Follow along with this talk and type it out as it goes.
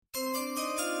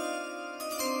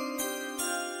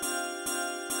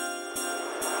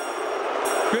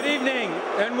Good evening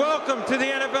and welcome to the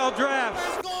NFL Draft.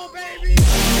 Let's go, baby!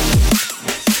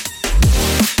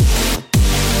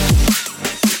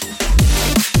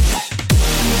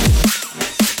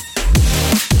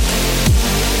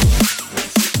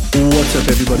 What's up,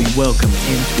 everybody? Welcome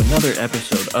into another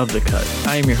episode of The Cut.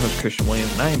 I am your host, Christian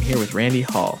Williams, and I am here with Randy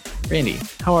Hall. Randy,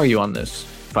 how are you on this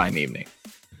fine evening?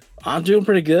 I'm doing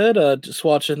pretty good. Just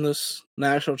watching this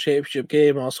national championship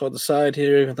game also on the side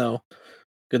here, even though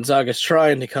Gonzaga's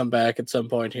trying to come back at some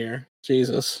point here.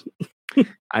 Jesus.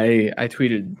 I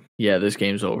tweeted, this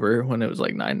game's over when it was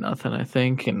like 9-0, I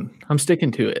think, and I'm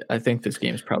sticking to it. I think this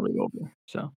game's probably over.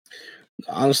 So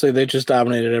honestly, they just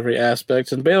dominated every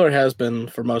aspect, and Baylor has been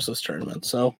for most of this tournament,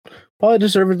 so probably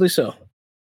deservedly so.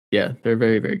 Yeah, they're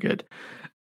very, very good.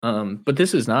 But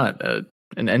this is not an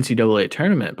NCAA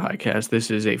tournament podcast. This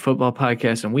is a football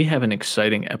podcast, and we have an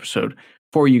exciting episode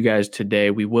for you guys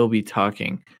today. We will be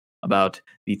talking about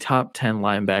the top 10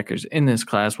 linebackers in this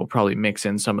class. We'll probably mix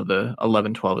in some of the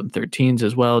 11, 12, and 13s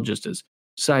as well, just as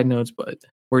side notes, but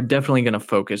we're definitely going to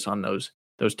focus on those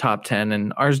top 10,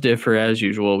 and ours differ as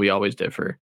usual. We always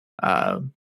differ,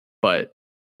 but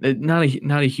not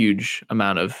a huge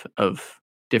amount of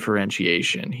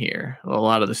differentiation here. A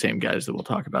lot of the same guys that we'll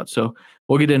talk about. So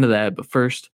we'll get into that. But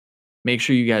first, make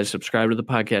sure you guys subscribe to the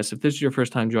podcast. If this is your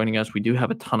first time joining us, we do have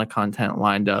a ton of content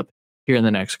lined up here in the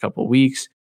next couple of weeks.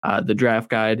 The draft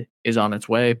guide is on its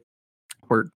way.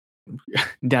 We're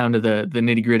down to the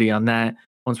nitty gritty on that.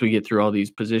 Once we get through all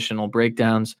these positional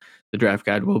breakdowns, the draft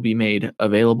guide will be made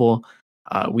available.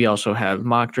 We also have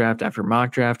mock draft after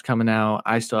mock draft coming out.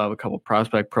 I still have a couple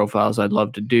prospect profiles I'd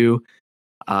love to do.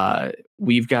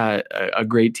 We've got a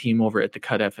great team over at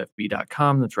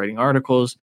thecutffb.com that's writing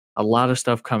articles. A lot of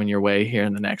stuff coming your way here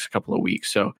in the next couple of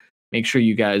weeks. So make sure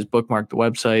you guys bookmark the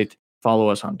website. Follow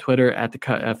us on Twitter at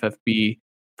thecutffb.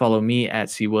 Follow me at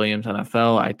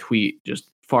CWilliamsNFL. I tweet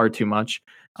just far too much.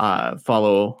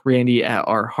 Follow Randy at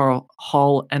our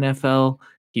Hall NFL.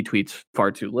 He tweets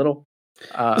far too little.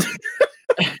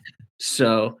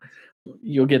 So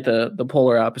you'll get the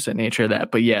polar opposite nature of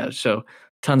that. But yeah, so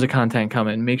tons of content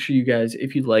coming. Make sure you guys,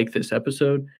 if you like this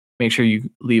episode, make sure you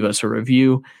leave us a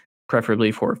review,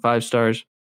 preferably 4 or 5 stars.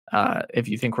 If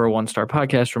you think we're a 1-star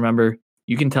podcast, remember,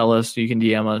 you can tell us, you can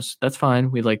DM us. That's fine.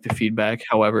 We like the feedback.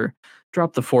 However,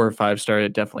 drop the 4 or 5 star.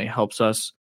 It definitely helps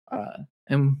us.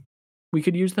 And we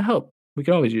could use the help. We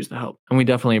could always use the help. And we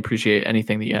definitely appreciate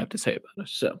anything that you have to say about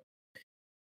us. So,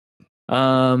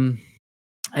 and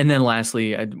then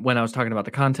lastly, when I was talking about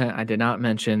the content, I did not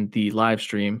mention the live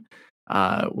stream,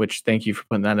 which thank you for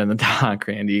putting that in the doc,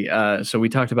 Randy. So we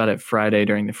talked about it Friday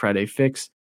during the Friday Fix.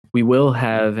 We will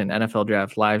have an NFL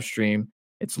Draft live stream.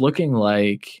 It's looking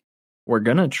like we're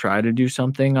going to try to do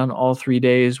something on all 3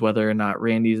 days, whether or not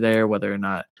Randy's there, whether or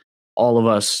not all of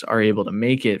us are able to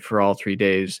make it for all 3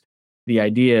 days. The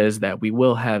idea is that we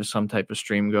will have some type of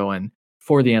stream going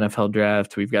for the NFL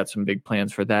Draft. We've got some big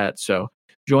plans for that. So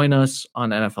join us on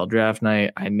NFL Draft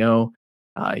Night. I know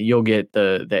you'll get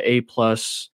the A+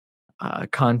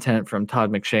 content from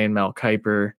Todd McShay and Mel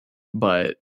Kiper,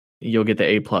 but you'll get the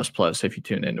A++ if you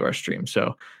tune into our stream.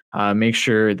 So make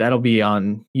sure that'll be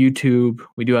on YouTube.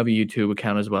 We do have a YouTube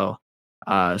account as well.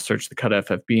 Search the Cut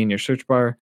FFB in your search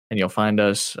bar and you'll find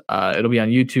us. It'll be on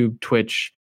YouTube,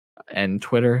 Twitch, and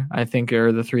Twitter, I think,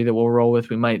 are the 3 that we'll roll with.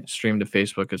 We might stream to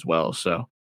Facebook as well. So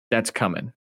that's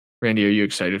coming. Randy, are you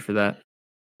excited for that?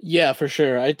 Yeah, for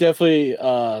sure. I definitely,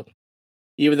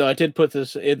 even though I did put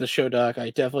this in the show doc,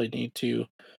 I definitely need to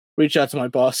reach out to my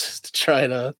bosses to try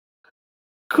to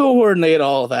coordinate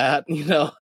all that,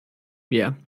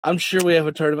 Yeah. I'm sure we have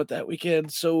a tournament that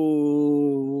weekend,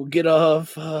 so get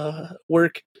off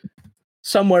work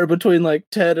somewhere between like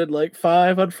 10 and like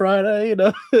 5 on Friday,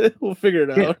 we'll figure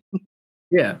it out.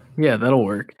 Yeah, that'll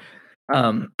work.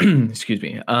 Excuse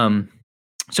me.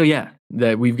 So yeah,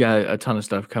 that we've got a ton of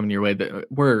stuff coming your way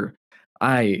that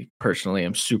I personally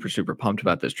am super, super pumped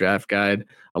about this draft guide.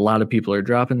 A lot of people are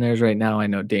dropping theirs right now. I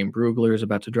know Dane Brugler is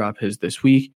about to drop his this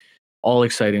week. All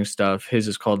exciting stuff. His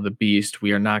is called The Beast.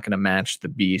 We are not going to match The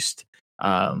Beast.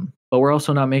 But we're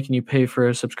also not making you pay for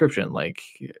a subscription like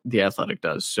The Athletic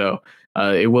does. So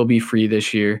it will be free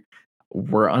this year.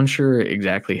 We're unsure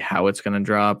exactly how it's going to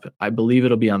drop. I believe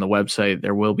it'll be on the website.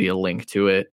 There will be a link to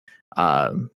it.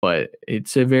 But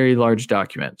it's a very large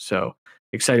document. So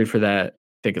excited for that.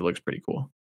 I think it looks pretty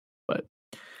cool. But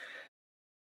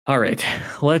all right,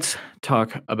 let's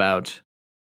talk about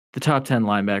the top 10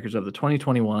 linebackers of the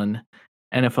 2021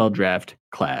 NFL draft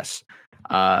class.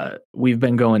 We've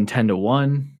been going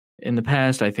 10-1 in the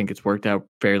past. I think it's worked out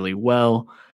fairly well.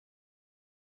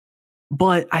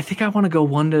 But I think I want to go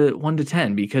 1 to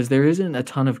 10 because there isn't a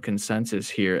ton of consensus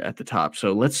here at the top.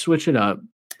 So let's switch it up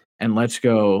and let's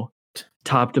go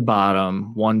top to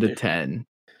bottom, 1 to 10.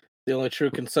 The only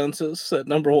true consensus at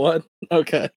number one.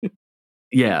 Okay.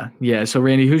 Yeah. So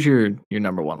Randy, who's your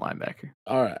number one linebacker?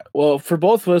 All right. Well, for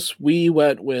both of us, we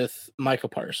went with Micah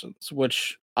Parsons,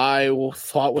 which I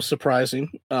thought was surprising.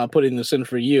 Putting this in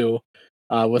for you,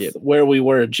 with where we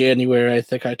were in January, I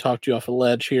think I talked you off a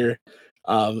ledge here,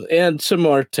 and some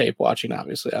more tape watching.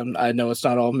 Obviously, I know it's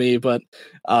not all me, but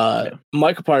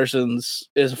Micah Parsons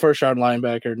is a first-round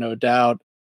linebacker, no doubt.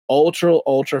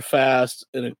 Ultra fast,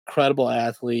 an incredible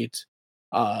athlete.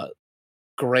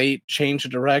 Great change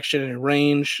of direction and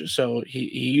range. So he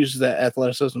uses that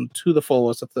athleticism to the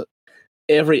fullest at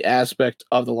every aspect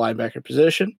of the linebacker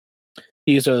position.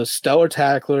 He's a stellar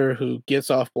tackler who gets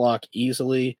off block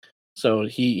easily. So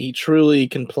he truly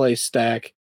can play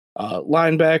stack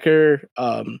linebacker.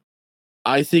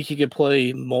 I think he could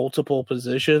play multiple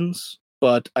positions,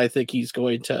 but I think he's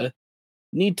going to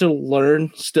need to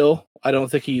learn still. I don't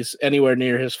think he's anywhere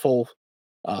near his full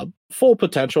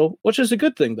potential, which is a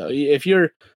good thing though. If you're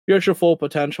at your full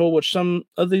potential, which some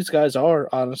of these guys are,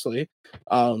 honestly,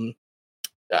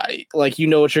 like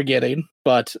what you're getting,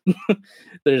 but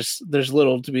there's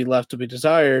little to be left to be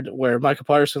desired. Where Micah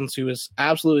Parsons, who is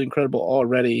absolutely incredible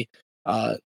already,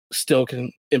 still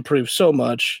can improve so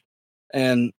much.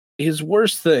 And his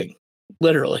worst thing,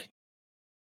 literally,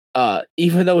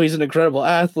 even though he's an incredible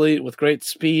athlete with great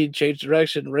speed, change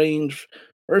direction, range,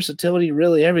 versatility,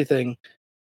 really everything,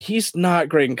 he's not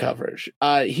great in coverage.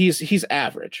 He's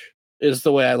average, is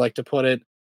the way I like to put it.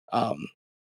 Out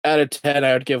of 10,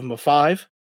 I would give him a 5,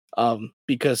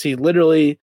 because he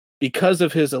literally, because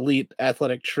of his elite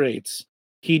athletic traits,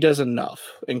 he does enough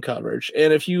in coverage.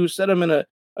 And if you set him in a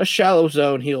shallow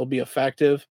zone, he'll be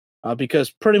effective,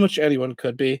 because pretty much anyone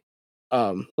could be.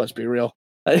 Let's be real.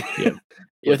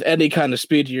 With any kind of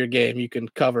speed to your game, you can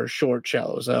cover short,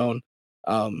 shallow zone.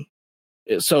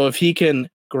 So if he can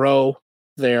grow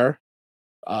there,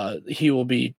 he will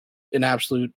be an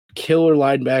absolute killer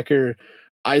linebacker.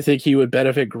 I think he would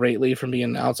benefit greatly from being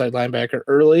an outside linebacker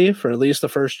early for at least the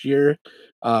first year.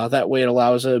 That way it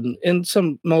allows him in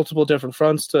some multiple different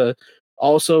fronts to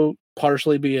also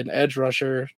partially be an edge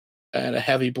rusher and a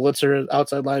heavy blitzer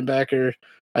outside linebacker.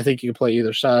 I think you can play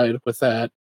either side with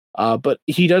that. But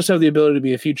he does have the ability to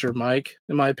be a future Mike,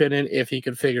 in my opinion, if he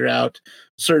could figure out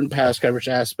certain pass coverage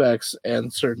aspects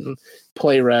and certain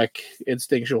play rec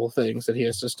instinctual things that he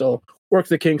has to still work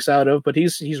the kinks out of. But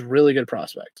he's really good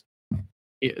prospect.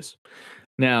 He is.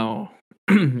 Now,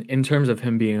 in terms of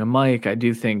him being a Mike, I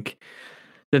do think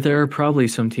that there are probably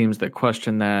some teams that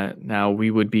question that. Now,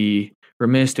 we would be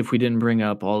remiss if we didn't bring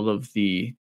up all of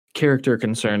the character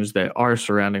concerns that are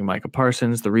surrounding Micah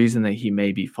Parsons, the reason that he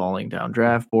may be falling down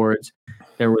draft boards.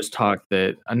 There was talk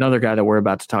that another guy that we're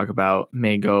about to talk about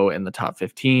may go in the top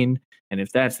 15. And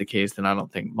if that's the case, then I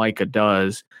don't think Micah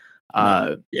does.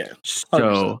 Yeah. 100%.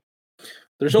 So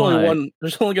there's only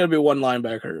going to be one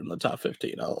linebacker in the top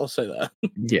 15. I'll say that.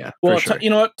 Yeah. Well, for sure.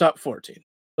 You know what? Top 14,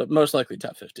 but most likely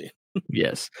top 15.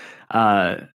 Yes.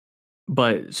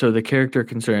 But so the character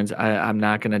concerns, I'm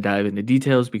not going to dive into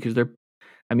details because they're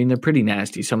pretty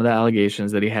nasty. Some of the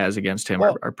allegations that he has against him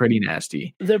are pretty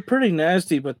nasty. They're pretty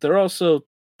nasty, but they're also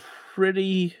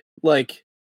pretty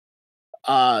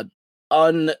I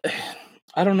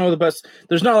don't know the best.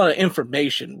 There's not a lot of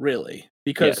information really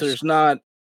because there's not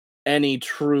any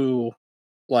true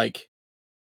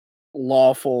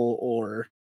lawful or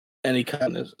any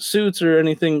kind of suits or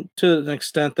anything to an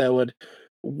extent that would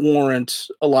warrant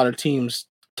a lot of teams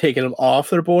taking him off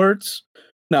their boards.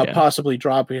 Now, possibly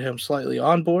dropping him slightly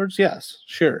on boards, yes,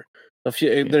 sure.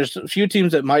 There's a few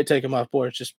teams that might take him off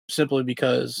boards just simply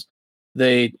because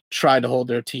they try to hold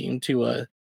their team to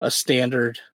a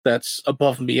standard that's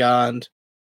above and beyond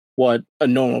what a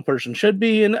normal person should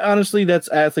be. And honestly,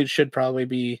 athletes should probably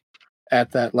be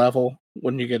at that level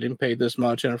when you're getting paid this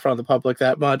much and in front of the public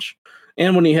that much.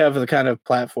 And when you have the kind of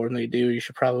platform they do, you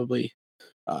should probably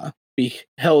be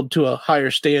held to a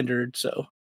higher standard. So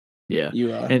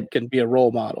you can be a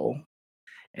role model.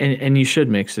 And you should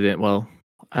mix it in. Well,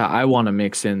 I want to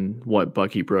mix in what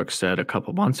Bucky Brooks said a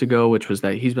couple months ago, which was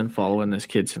that he's been following this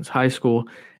kid since high school,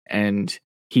 and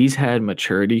he's had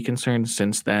maturity concerns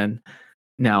since then.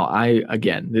 Now,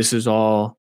 this is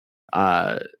all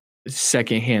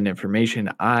secondhand information.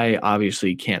 I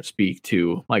obviously can't speak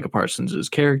to Micah Parsons'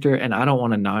 character, and I don't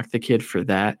want to knock the kid for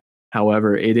that.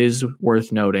 However, it is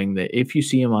worth noting that if you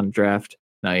see him on draft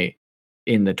night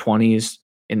in the 20s,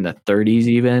 in the 30s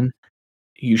even,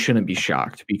 you shouldn't be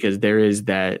shocked because there is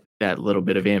that little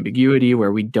bit of ambiguity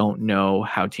where we don't know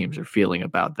how teams are feeling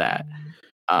about that.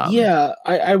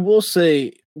 I will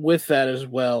say with that as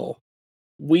well,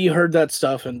 we heard that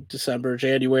stuff in December,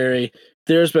 January.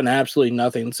 There's been absolutely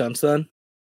nothing since then.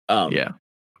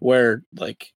 Where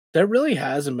like there really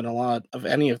hasn't been a lot of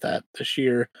any of that this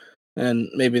year. And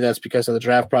maybe that's because of the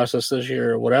draft process this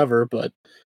year or whatever, but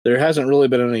there hasn't really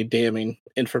been any damning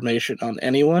information on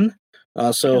anyone.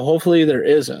 Hopefully there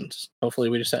isn't. Hopefully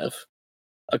we just have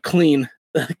a clean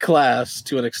class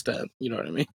to an extent. You know what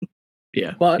I mean?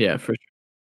 Yeah. But yeah, for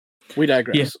sure. We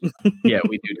digress. Yeah,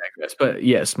 we do digress. But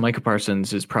yes, Micah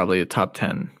Parsons is probably a top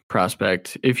 10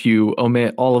 prospect. If you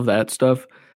omit all of that stuff,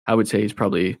 I would say he's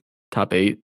probably top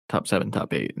 8, top 7,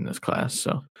 top 8 in this class.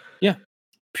 So yeah,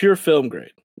 pure film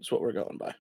grade is what we're going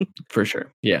by. For sure.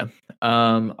 Yeah.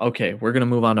 Okay, we're going to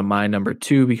move on to my number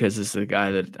 2 because this is a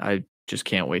guy that I just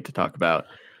can't wait to talk about.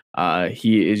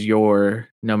 He is your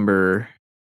number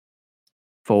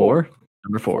 4.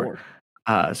 Number 4.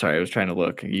 Sorry, I was trying to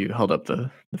look. You held up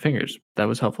the fingers. That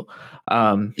was helpful.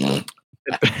 Baron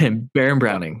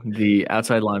Browning, the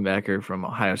outside linebacker from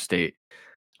Ohio State.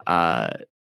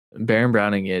 Baron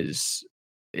Browning is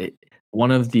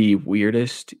one of the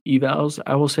weirdest evals,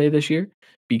 I will say, this year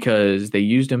because they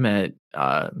used him at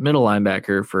middle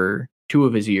linebacker for 2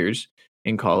 of his years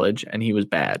in college, and he was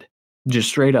bad. Just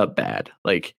straight up bad.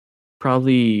 Like,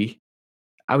 probably,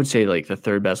 I would say, like the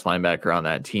 3rd best linebacker on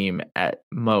that team at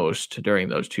most during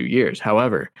those 2 years.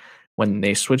 However, when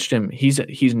they switched him, he's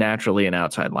naturally an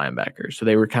outside linebacker. So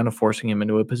they were kind of forcing him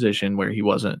into a position where he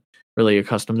wasn't really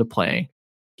accustomed to playing.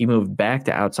 He moved back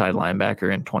to outside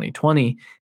linebacker in 2020,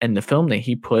 and the film that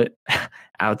he put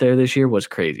out there this year was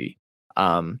crazy.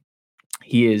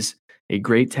 He is a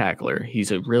great tackler.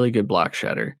 He's a really good block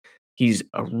shedder. He's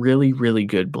a really, really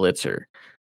good blitzer.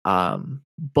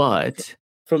 But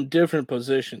from different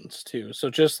positions too.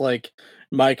 So just like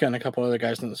Mike and a couple other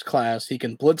guys in this class, he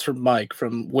can blitz from Mike,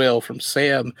 from Will, from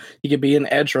Sam. He can be an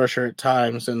edge rusher at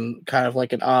times and kind of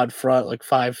like an odd front, like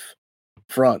 5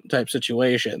 front type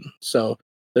situation. So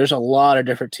there's a lot of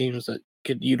different teams that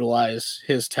could utilize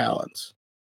his talents.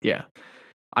 Yeah.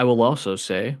 I will also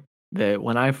say that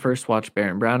when I first watched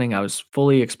Baron Browning, I was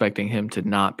fully expecting him to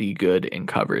not be good in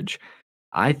coverage.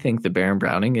 I think the Baron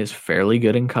Browning is fairly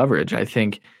good in coverage. I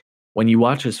think when you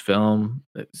watch his film,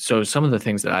 so some of the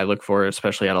things that I look for,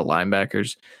 especially out of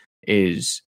linebackers,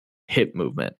 is hip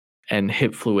movement and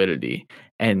hip fluidity.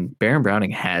 And Baron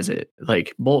Browning has it.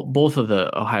 Like both of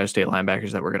the Ohio State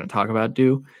linebackers that we're going to talk about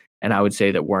do. And I would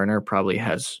say that Werner probably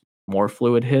has more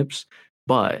fluid hips,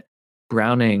 but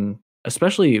Browning,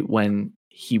 especially when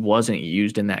he wasn't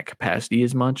used in that capacity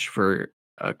as much for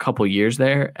a couple years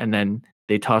there, and then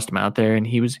they tossed him out there and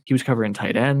he was covering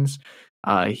tight ends.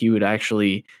 He would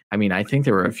actually, I think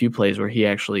there were a few plays where he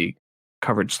actually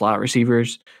covered slot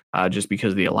receivers just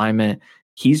because of the alignment.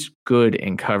 He's good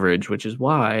in coverage, which is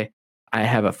why I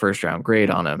have a 1st round grade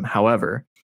on him. However,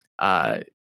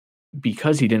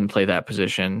 because he didn't play that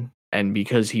position and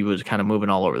because he was kind of moving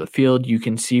all over the field, you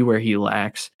can see where he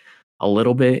lacks a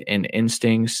little bit in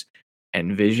instincts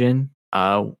and vision,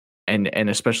 and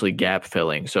especially gap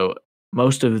filling. So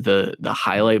most of the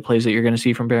highlight plays that you're going to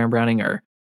see from Baron Browning are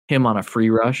him on a free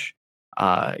rush,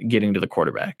 getting to the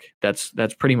quarterback. That's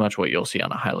pretty much what you'll see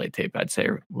on a highlight tape, I'd say.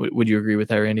 Would you agree with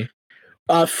that, Randy?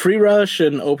 Free rush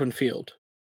and open field,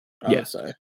 I would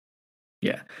say.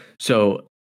 Yeah. So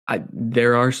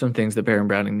there are some things that Baron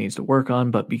Browning needs to work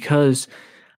on, but because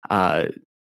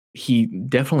he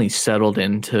definitely settled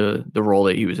into the role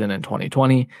that he was in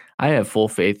 2020, I have full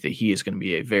faith that he is going to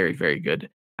be a very, very good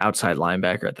outside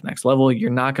linebacker at the next level. You're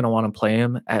not going to want to play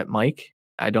him at Mike.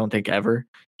 I don't think ever.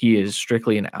 He is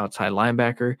strictly an outside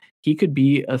linebacker. He could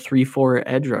be a 3-4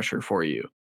 edge rusher for you,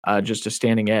 just a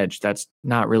standing edge. That's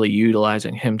not really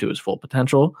utilizing him to his full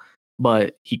potential,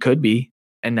 but he could be.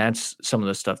 And that's some of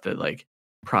the stuff that like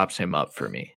props him up for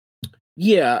me.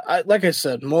 Yeah, like I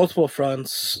said, multiple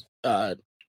fronts.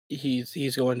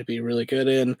 He's going to be really good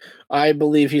in. I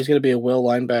believe he's going to be a will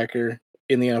linebacker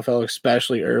in the NFL,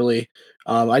 especially early.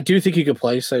 I do think he could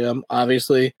play Sam,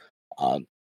 obviously,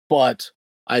 but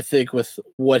I think with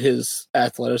what his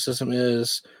athleticism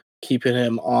is, keeping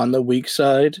him on the weak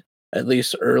side, at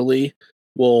least early,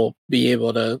 will be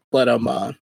able to let him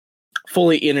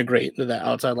fully integrate into that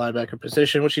outside linebacker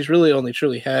position, which he's really only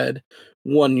truly had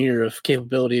 1 year of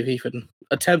capability of even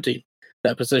attempting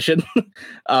that position.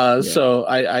 So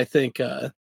I think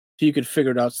if you could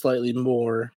figure it out slightly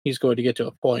more, he's going to get to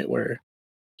a point where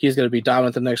he's going to be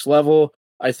dominant at the next level.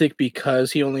 I think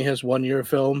because he only has 1 year of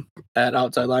film at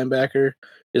outside linebacker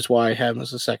is why I have him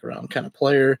as a 2nd round kind of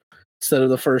player. instead of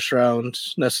the first round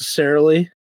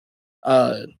necessarily.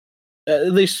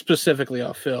 At least specifically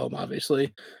off film,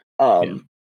 obviously.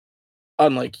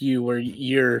 Unlike you, where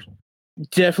you're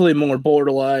definitely more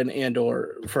borderline and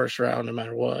or first round, no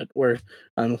matter what. Where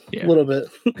I'm a little bit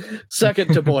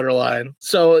second to borderline.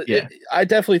 So I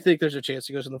definitely think there's a chance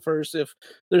he goes in the first if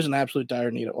there's an absolute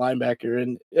dire need at linebacker,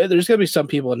 and there's going to be some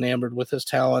people enamored with his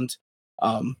talent.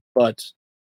 But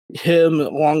him,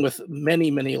 along with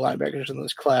many linebackers in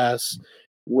this class,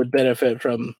 would benefit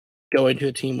from going to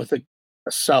a team with a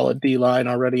solid D line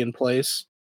already in place,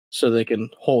 so they can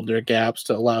hold their gaps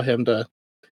to allow him to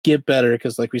get better.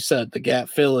 Because, like we said, the gap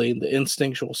filling, the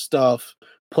instinctual stuff,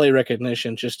 play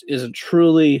recognition just isn't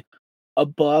truly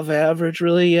above average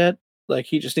really yet. Like,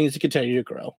 he just needs to continue to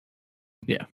grow.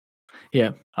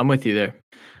 Yeah, I'm with you there.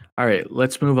 All right,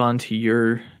 let's move on to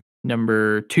your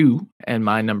number 2 and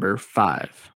my number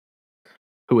 5.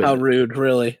 Who is How it? rude,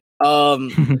 really.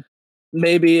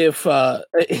 Maybe if the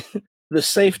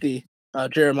safety,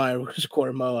 Jeremiah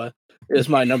Koromoa, is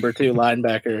my number 2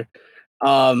 linebacker.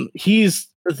 He's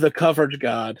the coverage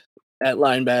god at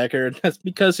linebacker. That's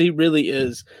because he really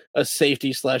is a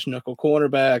safety / nickel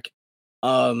cornerback.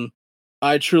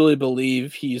 I truly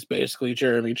believe he's basically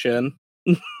Jeremy Chin.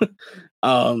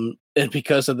 And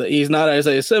because of he's not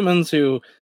Isaiah Simmons, who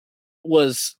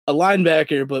was a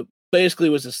linebacker, but basically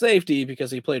was a safety because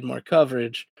he played more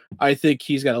coverage. I think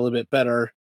he's got a little bit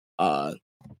better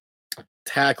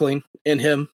tackling in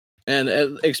him, and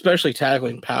especially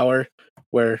tackling power,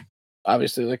 where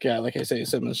obviously, like I say,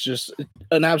 Simmons just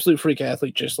an absolute freak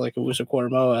athlete, just like Owusu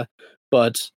Koromoa.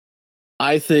 But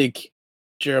I think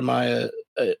Jeremiah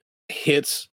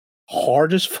hits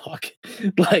hard as fuck.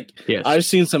 I've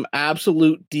seen some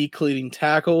absolute decleating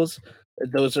tackles.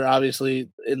 Those are obviously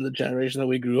in the generation that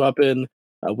we grew up in.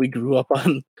 We grew up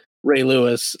on Ray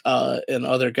Lewis and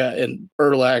other guy and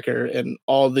Urlacher and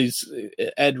all these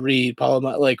Ed Reed,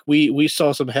 like we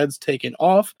saw some heads taken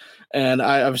off, and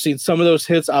I've seen some of those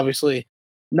hits. Obviously,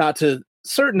 not to a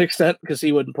certain extent because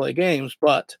he wouldn't play games,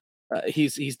 but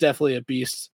he's definitely a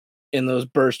beast in those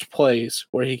burst plays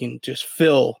where he can just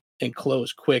fill and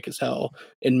close quick as hell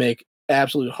and make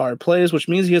absolute hard plays, which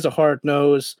means he has a hard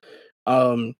nose.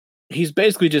 He's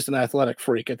basically just an athletic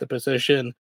freak at the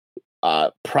position.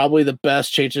 Probably the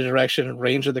best change of direction and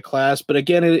range of the class, but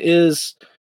again, it is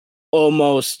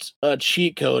almost a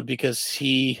cheat code because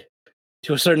he,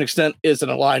 to a certain extent, isn't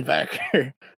a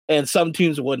linebacker, and some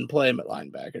teams wouldn't play him at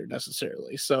linebacker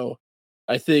necessarily. So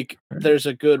I think there's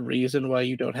a good reason why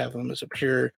you don't have him as a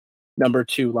pure number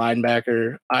 2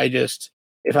 linebacker.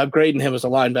 If I'm grading him as a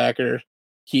linebacker,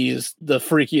 he's the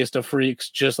freakiest of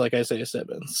freaks, just like Isaiah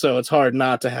Simmons. So it's hard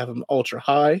not to have him ultra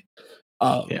high.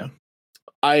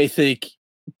 I think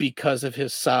because of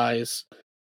his size,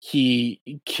 he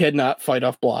cannot fight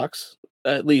off blocks,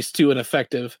 at least to an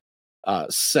effective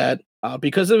set.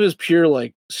 Because of his pure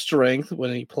strength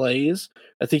when he plays,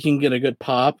 I think he can get a good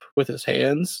pop with his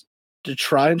hands to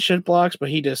try and shed blocks, but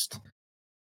he just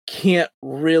can't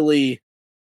really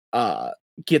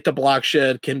get the block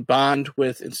shed, can bond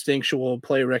with instinctual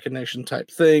play recognition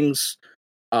type things.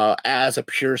 As a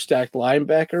pure stacked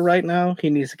linebacker right now,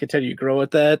 he needs to continue to grow at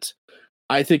that.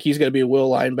 I think he's going to be a will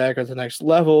linebacker at the next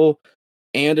level,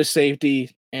 and a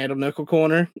safety and a nickel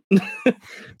corner.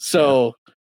 So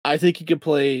I think he could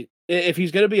play. If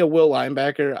he's going to be a will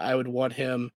linebacker, I would want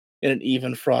him in an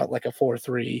even front, like a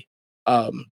 4-3.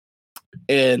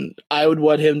 And I would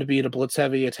want him to be in a blitz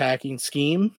heavy attacking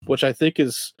scheme, which I think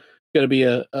is going to be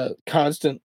a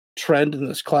constant trend in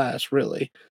this class,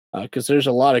 really. Because there's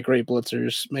a lot of great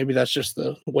blitzers. Maybe that's just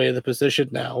the way of the position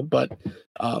now. But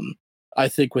I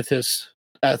think with his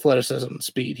athleticism and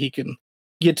speed, he can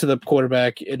get to the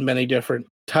quarterback in many different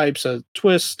types of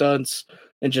twists, stunts,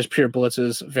 and just pure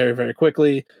blitzes very, very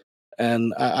quickly.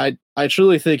 And I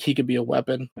truly think he could be a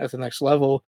weapon at the next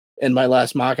level. In my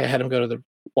last mock, I had him go to the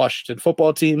Washington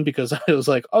football team because I was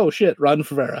like, oh shit, Ron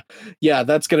Favera. Yeah,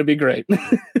 that's going to be great.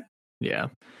 Yeah.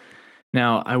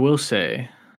 Now, I will say,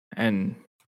 and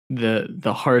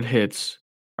the hard hits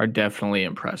are definitely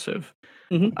impressive.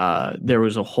 There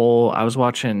was I was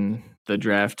watching the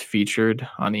draft featured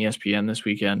on ESPN this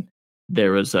weekend.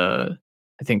 There was I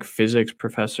think physics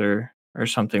professor or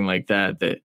something like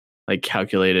that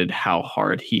calculated how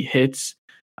hard he hits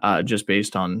just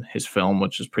based on his film,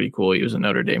 which is pretty cool. He was a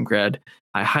Notre Dame grad.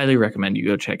 I highly recommend you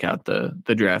go check out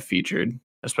the draft featured,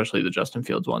 especially the Justin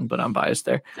Fields one, but I'm biased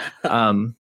there.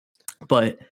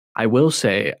 But I will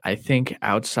say, I think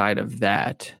outside of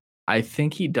that, I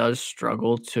think he does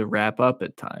struggle to wrap up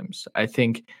at times. I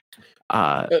think,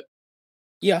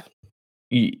 yeah.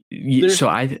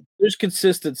 There's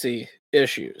consistency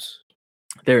issues.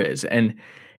 There is.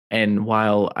 And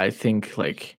while I think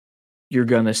like you're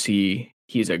gonna see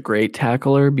he's a great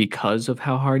tackler because of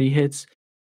how hard he hits,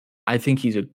 I think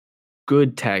he's a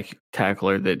good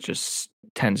tackler that just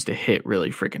tends to hit really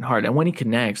freaking hard. And when he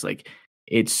connects, like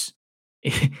it's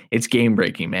it's game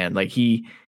breaking, man. Like he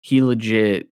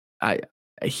legit I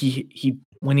he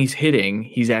when he's hitting,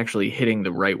 he's actually hitting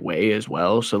the right way as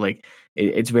well. So like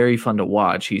it's very fun to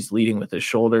watch. He's leading with his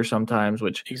shoulder sometimes,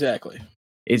 which Exactly.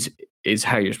 is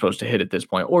how you're supposed to hit at this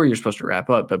point, or you're supposed to wrap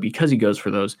up. But because he goes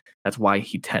for those, that's why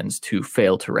he tends to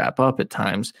fail to wrap up at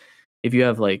times. If you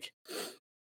have like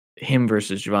him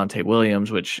versus Javonte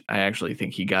Williams, which I actually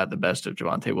think he got the best of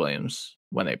Javonte Williams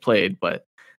when they played, but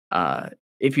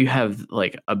if you have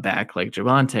like a back like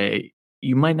Javonte,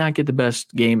 you might not get the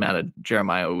best game out of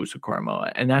Jeremiah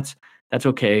Owusu-Koramoah, and that's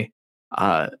okay.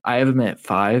 I have him at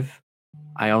 5.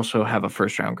 I also have a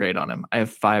first round grade on him. I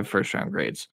have 5 first round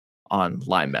grades on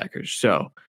linebackers.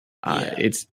 So Yeah.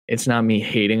 it's not me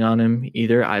hating on him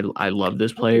either. I love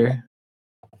this player,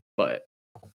 but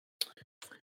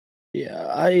Yeah,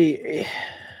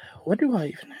 what do I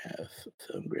even have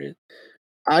film grade?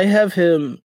 I have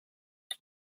him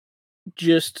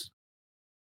just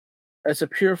as a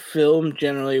pure film.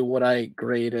 Generally, what I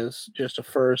grade as just a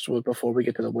first with before we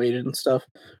get to the weighted and stuff.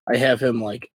 I have him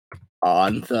like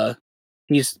on the.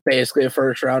 He's basically a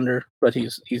first rounder, but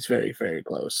he's very very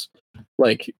close,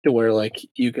 like to where like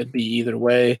you could be either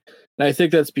way. And I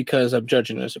think that's because I'm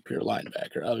judging as a pure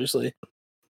linebacker. Obviously,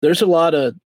 there's a lot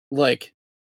of like.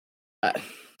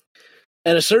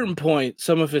 At a certain point,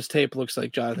 some of his tape looks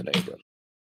like Jonathan Abram,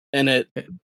 and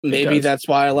maybe does. that's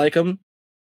why I like him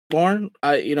more.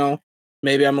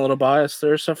 Maybe I'm a little biased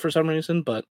there for some reason,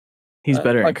 but He's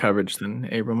better in coverage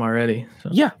than Abram already. So.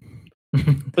 Yeah,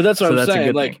 but that's what So I'm that's a saying.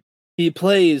 good Like thing. he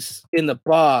plays in the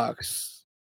box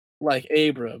like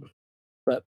Abram,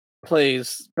 but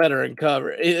plays better in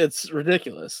cover. It's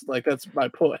ridiculous. Like that's my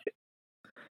point.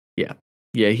 Yeah,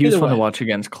 he was Either fun to way. watch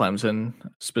against Clemson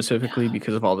specifically Yeah.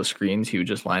 because of all the screens. He would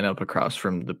just line up across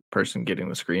from the person getting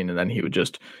the screen, and then he would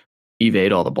just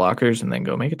evade all the blockers and then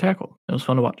go make a tackle. It was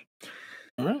fun to watch.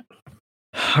 All right.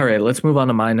 All right, let's move on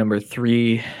to my number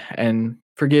 3. And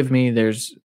forgive me,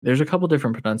 there's a couple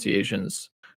different pronunciations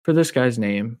for this guy's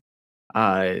name.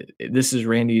 This is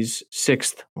Randy's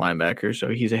 6th linebacker, so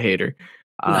he's a hater.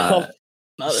 No,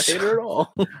 not a hater at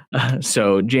all.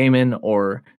 So Jamin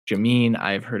or Jameen,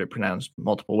 I've heard it pronounced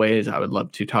multiple ways. I would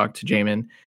love to talk to Jamin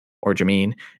or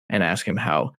Jameen and ask him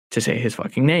how to say his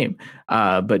fucking name.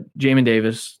 But Jamin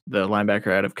Davis, the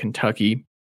linebacker out of Kentucky,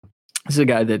 this is a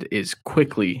guy that is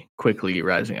quickly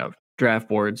rising up draft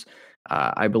boards.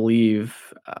 I believe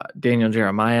Daniel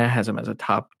Jeremiah has him as a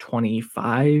top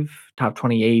 25, top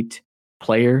 28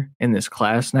 player in this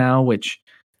class now, which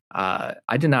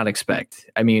I did not expect.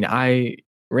 I mean,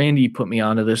 Randy put me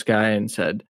onto this guy and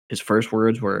said his first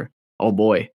words were, "Oh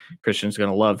boy, Christian's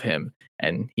going to love him,"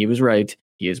 and he was right.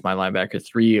 He is my linebacker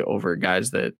 3 over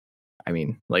guys that, I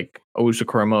mean, like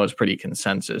Owusu-Koramoah is pretty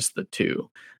consensus the 2,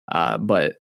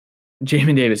 but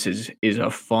Jamin Davis is a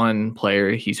fun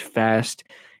player. He's fast.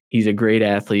 He's a great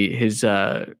athlete. His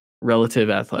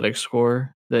relative athletic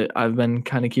score that I've been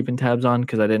kind of keeping tabs on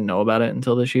because I didn't know about it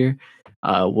until this year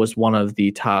was one of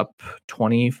the top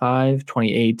 25,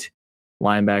 28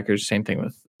 linebackers. Same thing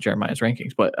with Jeremiah's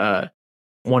rankings, but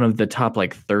one of the top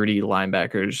like 30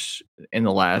 linebackers in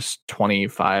the last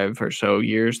 25 or so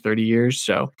years, 30 years.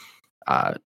 So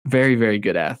very, very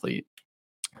good athlete.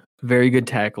 Very good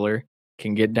tackler,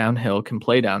 can get downhill, can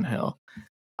play downhill.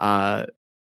 But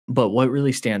what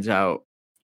really stands out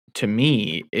to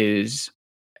me is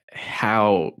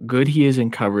how good he is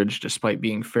in coverage despite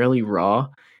being fairly raw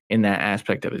in that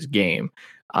aspect of his game.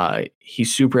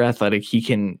 He's super athletic. He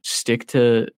can stick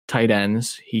to tight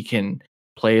ends. He can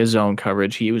play a zone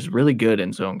coverage. He was really good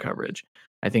in zone coverage.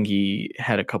 I think he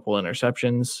had a couple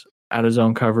interceptions out of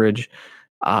zone coverage.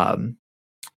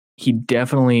 He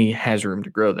definitely has room to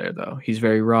grow there, though. He's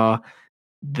very raw.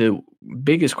 The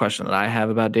biggest question that I have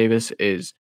about Davis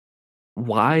is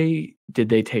why did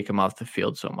they take him off the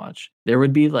field so much? There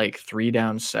would be like 3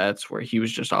 down sets where he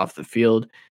was just off the field.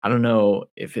 I don't know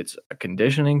if it's a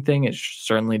conditioning thing. It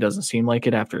certainly doesn't seem like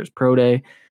it after his pro day.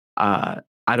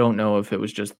 I don't know if it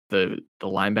was just the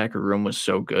linebacker room was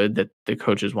so good that the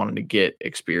coaches wanted to get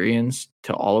experience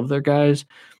to all of their guys.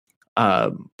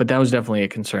 But that was definitely a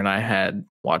concern I had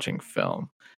watching film.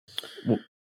 Go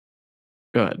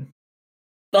ahead.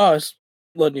 No, I was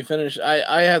letting you finish.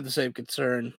 I have the same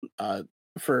concern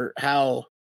for how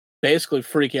basically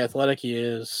freaky athletic he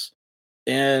is.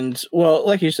 And well,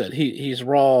 like you said, he's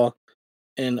raw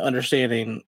in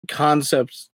understanding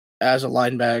concepts as a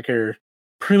linebacker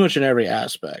pretty much in every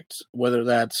aspect, whether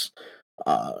that's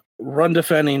run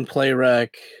defending, play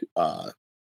rec,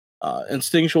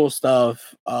 instinctual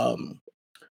stuff,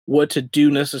 what to do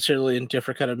necessarily in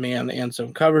different kind of man and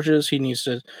zone coverages. He needs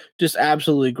to just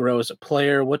absolutely grow as a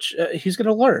player, which he's going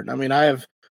to learn. I mean, I have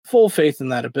full faith in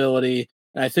that ability,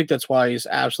 and I think that's why he's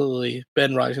absolutely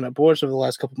been rising up boards over the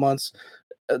last couple months.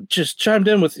 Just chimed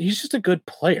in with he's just a good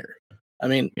player. I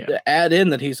mean, to add in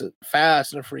that he's a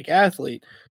fast and a freak athlete,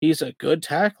 he's a good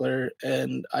tackler,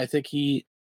 and I think he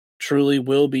truly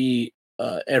will be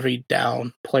every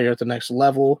down player at the next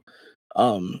level.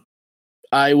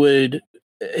 I would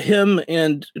him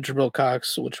and Jabril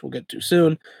Cox, which we'll get to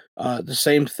soon, the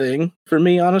same thing for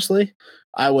me, honestly.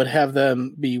 I would have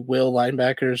them be will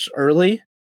linebackers early,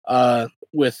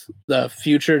 with the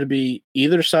future to be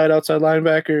either side outside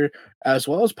linebacker, as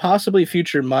well as possibly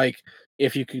future Mike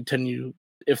if they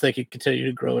could continue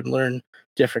to grow and learn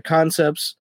different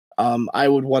concepts. I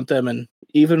would want them in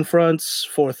even fronts,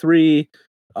 4-3.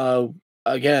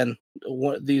 Again,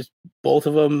 both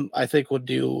of them I think would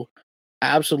do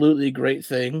absolutely great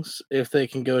things if they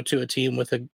can go to a team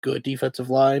with a good defensive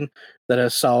line that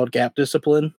has solid gap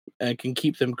discipline and can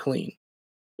keep them clean.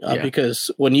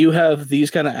 Because when you have these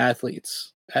kind of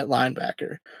athletes at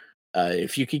linebacker,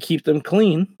 if you can keep them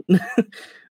clean,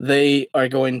 they are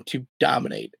going to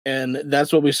dominate. And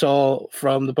that's what we saw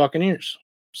from the Buccaneers.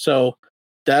 So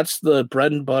that's the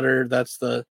bread and butter. That's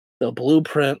the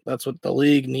blueprint. That's what the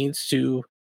league needs to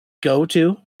go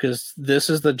to, because this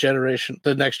is the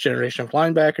next generation of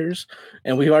linebackers.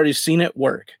 And we've already seen it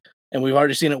work. And we've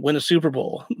already seen it win a Super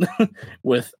Bowl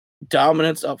with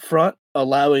dominance up front,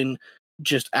 allowing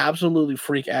just absolutely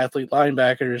freak athlete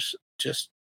linebackers just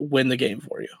win the game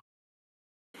for you.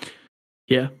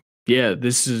 Yeah,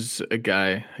 this is a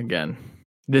guy, again,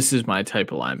 this is my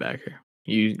type of linebacker.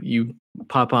 You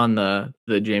pop on the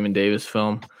Jamin Davis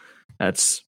film,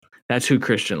 that's who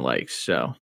Christian likes.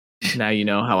 So now you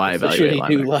know how I evaluate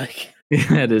linebackers. Like.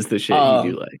 That is the shit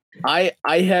you do like.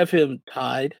 I have him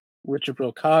tied with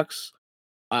Jabril Cox.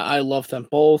 I love them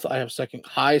both. I have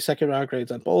high second round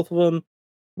grades on both of them.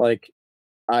 Like,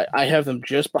 I have them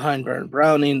just behind Baron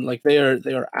Browning. Like, they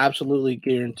are absolutely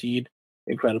guaranteed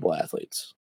incredible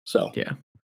athletes. So yeah,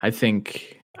 I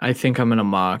think I'm gonna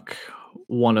mock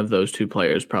one of those two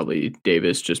players, probably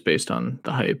Davis, just based on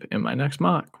the hype in my next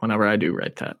mock. Whenever I do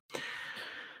write that.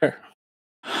 Sure.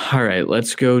 All right,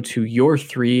 let's go to your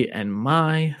 3 and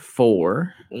my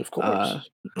 4. Of course.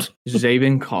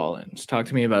 Zaven Collins. Talk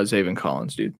to me about Zaven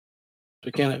Collins, dude.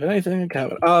 We can't have anything in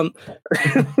common.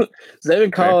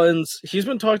 Zaven Collins, he's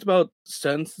been talked about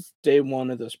since day one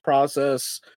of this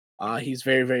process. He's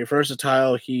very, very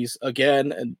versatile. He's,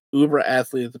 again, an uber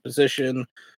athlete at the position.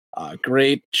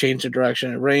 Great change of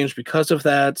direction and range because of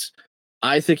that.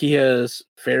 I think he has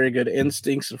very good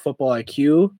instincts and football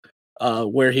IQ,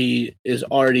 where he is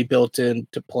already built in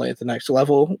to play at the next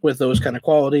level with those kind of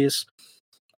qualities.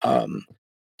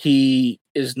 He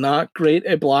is not great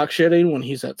at block shedding when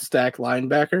he's at stack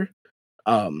linebacker,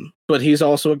 but he's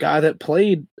also a guy that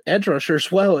played edge rusher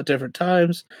as well at different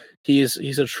times.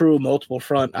 He's a true multiple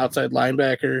front outside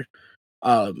linebacker.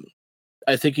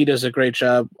 I think he does a great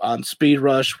job on speed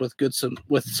rush with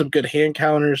some good hand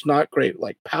counters. Not great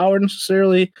like power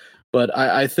necessarily, but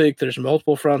I think there's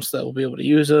multiple fronts that will be able to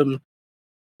use him.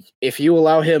 If you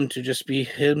allow him to just be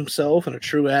himself and a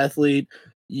true athlete,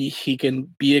 he can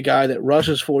be a guy that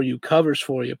rushes for you, covers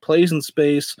for you, plays in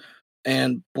space,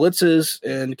 and blitzes,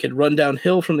 and can run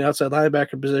downhill from the outside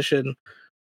linebacker position.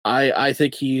 I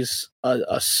think he's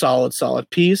a solid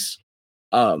piece.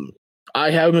 I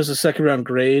have him as a second round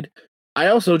grade. I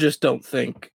also just don't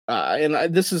think,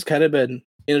 this has kind of been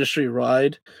industry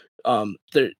wide. I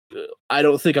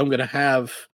don't think I'm going to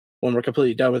have, when we're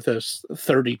completely done with this,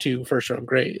 32 first round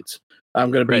grades.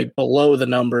 I'm going to be below the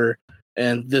number.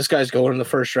 And this guy's going in the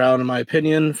first round, in my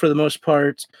opinion, for the most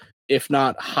part, if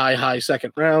not high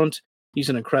second round. He's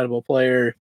an incredible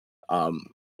player.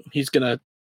 He's going to,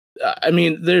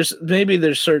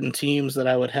 there's certain teams that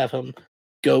I would have him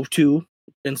go to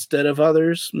instead of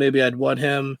others. Maybe I'd want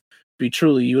him be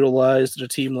truly utilized at a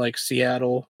team like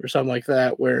Seattle or something like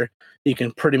that, where he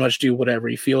can pretty much do whatever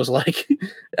he feels like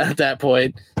at that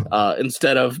point,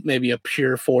 instead of maybe a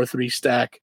pure 4-3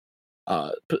 stack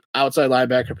outside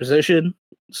linebacker position.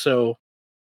 So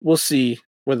we'll see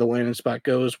where the landing spot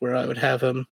goes, where I would have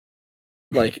him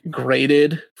like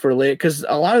graded for late, because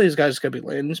a lot of these guys are going to be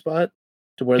landing spot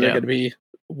to where they're going to be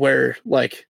where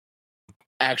like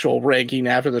actual ranking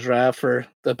after the draft for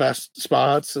the best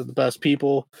spots and the best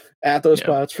people at those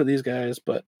spots for these guys.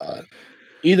 But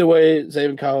either way,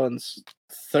 Zaven Collins,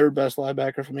 third best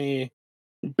linebacker for me.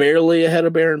 barely ahead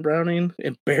of Baron Browning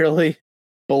and barely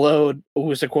below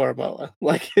Uwusa Koramoah.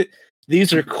 Like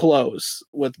these are close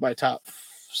with my top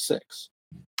 6.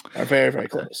 Are very, very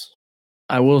close.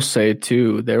 I will say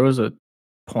too, there was a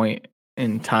point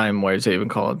in time where Zaven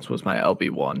Collins was my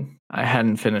LB1. I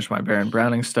hadn't finished my Baron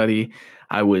Browning study.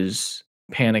 I was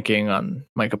panicking on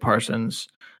Micah Parsons.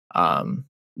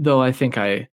 Though I think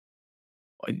that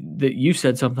you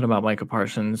said something about Micah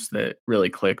Parsons that really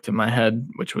clicked in my head,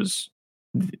 which was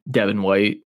Devin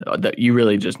White. That you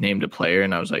really just named a player,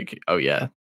 and I was like, oh yeah,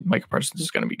 Micah Parsons is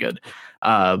going to be good.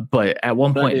 But at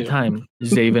one point in time,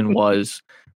 Zaven was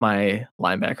my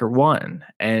linebacker 1,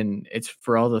 and it's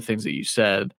for all the things that you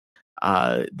said.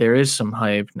 There is some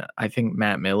hype. I think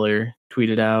Matt Miller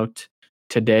tweeted out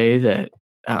today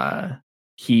that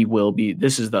he will be.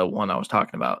 This is the one I was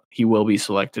talking about. He will be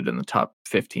selected in the top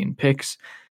 15 picks,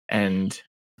 and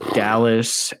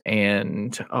Dallas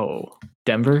and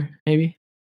Denver maybe.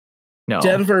 No,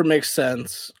 Denver makes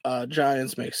sense.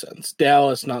 Giants makes sense.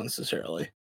 Dallas not necessarily.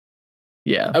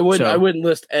 Yeah, I wouldn't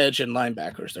list edge and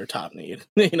linebackers their top need.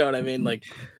 You know what I mean? Like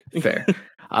fair.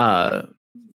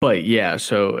 But yeah,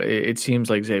 so it seems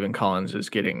like Zaven Collins is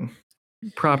getting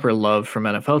proper love from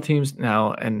NFL teams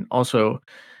now, and also,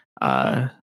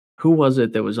 who was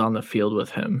it that was on the field with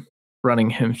him,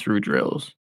 running him through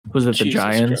drills? Was it the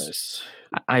Giants? Christ.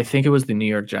 I think it was the New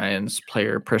York Giants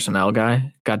player personnel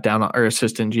guy, got down or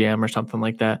assistant GM or something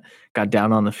like that, got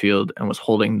down on the field and was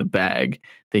holding the bag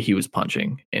that he was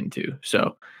punching into.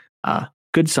 So,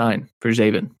 good sign for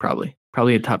Zaven, probably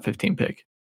a top 15 pick.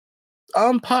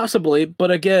 Possibly,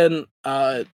 but again,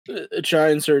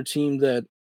 Giants are a team that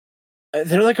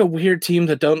they're like a weird team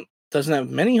that doesn't have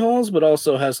many holes, but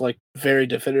also has like very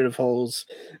definitive holes,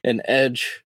 and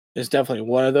edge is definitely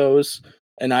one of those.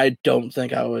 And I don't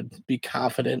think I would be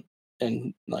confident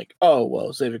in like, oh well,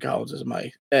 Zaven Collins is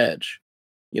my edge.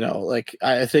 You know, like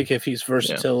I think if he's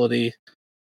versatile,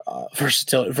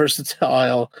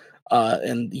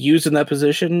 and used in that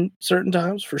position certain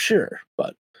times for sure,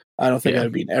 but I don't think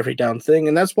I'd be an every down thing,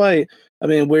 and that's why I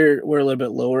mean we're a little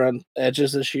bit lower on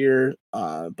edges this year.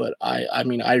 But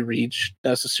I reached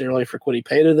necessarily for Quiddy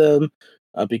Pay to them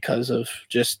because of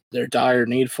just their dire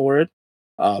need for it.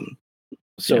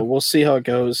 So we'll see how it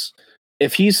goes.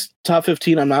 If he's top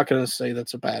 15, I'm not going to say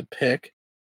that's a bad pick.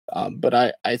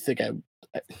 But I think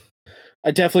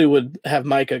I definitely would have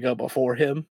Micah go before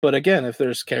him. But again, if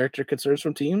there's character concerns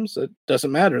from teams, it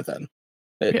doesn't matter then.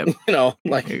 You know,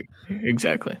 like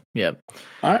exactly. Yep.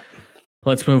 All right.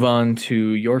 Let's move on to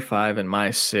your 5 and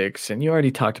my 6. And you already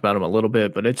talked about him a little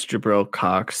bit, but it's Jabril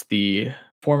Cox, the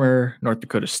former North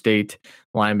Dakota State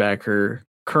linebacker,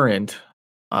 current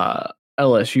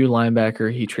LSU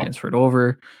linebacker. He transferred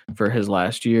over for his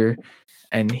last year,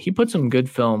 and he put some good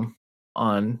film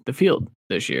on the field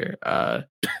this year.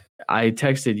 I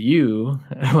texted you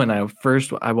when I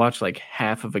watched like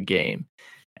half of a game,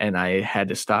 and I had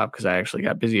to stop because I actually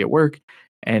got busy at work.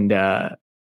 And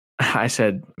I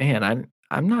said, "Man,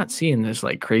 I'm not seeing this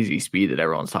like crazy speed that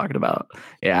everyone's talking about."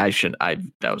 Yeah, I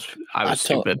was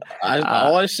stupid.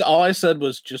 All I said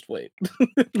was just wait.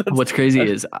 What's crazy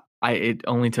is it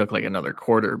only took like another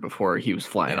quarter before he was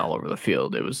flying all over the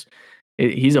field.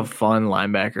 He's a fun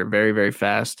linebacker, very, very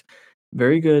fast,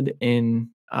 very good in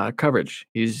coverage.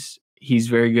 He's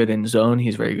very good in zone.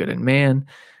 He's very good in man.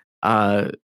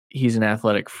 He's an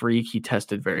athletic freak. He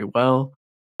tested very well.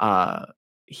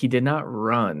 He did not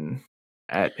run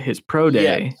at his pro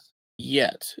day.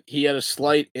 Yet. He had a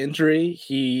slight injury.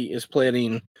 He is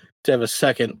planning to have a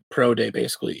second pro day,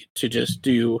 basically, to just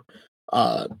do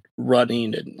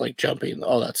running and like jumping,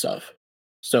 all that stuff.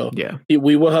 So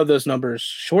we will have those numbers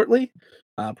shortly,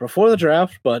 before the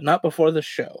draft, but not before the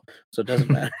show. So it doesn't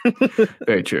matter.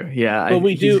 Very true. Yeah. But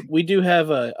we do have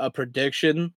a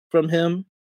prediction from him,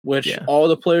 which all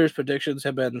the players' predictions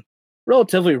have been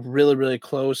relatively really, really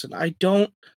close. And I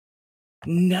don't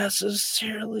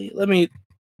necessarily, let me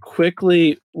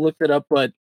quickly look it up,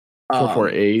 but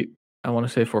 448. I want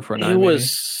to say 449.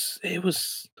 It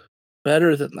was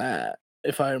better than that,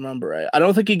 if I remember right. I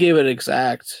don't think he gave it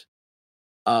exact.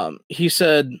 He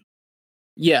said,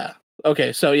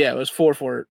 okay, so it was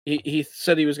 4-4. He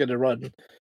said he was going to run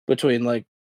between like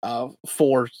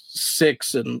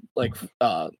 4.6 and like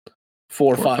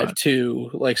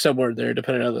 4.52, like somewhere there,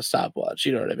 depending on the stopwatch.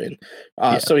 You know what I mean?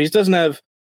 So he doesn't have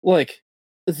like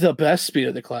the best speed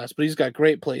of the class, but he's got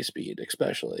great play speed,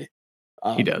 especially.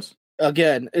 He does.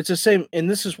 Again, it's the same, and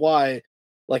this is why,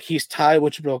 like, he's tied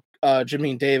with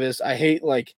Jamin Davis. I hate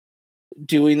like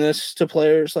doing this to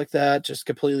players like that, just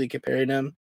completely comparing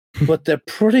them, but they're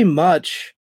pretty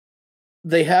much,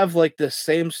 they have like the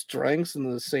same strengths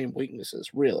and the same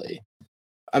weaknesses, really.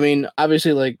 I mean,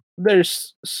 obviously, like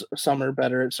there's some are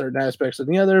better at certain aspects than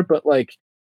the other, but like,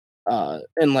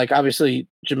 and like obviously,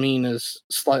 Jamin is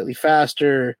slightly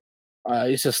faster.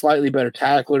 He's a slightly better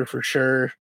tackler for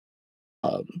sure.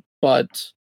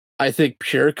 But I think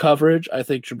pure coverage, I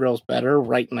think Jabril's better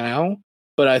right now.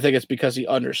 But I think it's because he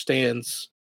understands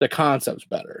the concepts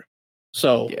better.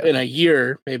 So Yeah. in a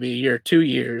year, maybe a year, 2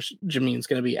 years, Jamin's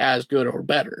going to be as good or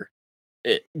better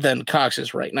than Cox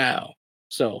is right now.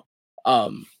 So,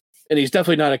 and he's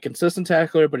definitely not a consistent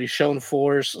tackler, but he's shown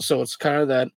force. So it's kind of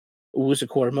that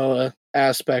Uwusu-Koramoah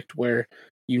aspect where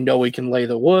he can lay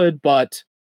the wood, but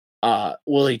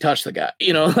will he touch the guy?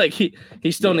 Like he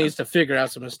still needs to figure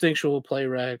out some instinctual play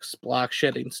recs, block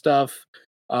shedding stuff.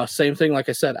 Same thing, like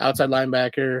I said, outside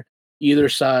linebacker, either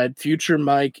side, future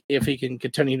Mike, if he can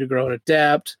continue to grow and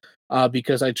adapt,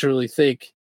 because I truly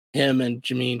think him and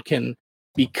Jamin can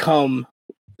become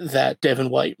that Devin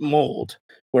White mold,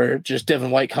 where just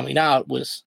Devin White coming out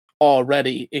was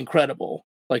already incredible.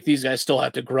 Like these guys still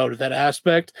have to grow to that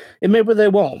aspect, and maybe they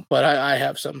won't, but I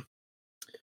have some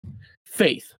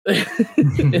faith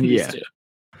in these two.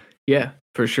 Yeah,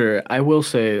 for sure. I will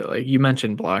say, like you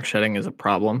mentioned, block shedding is a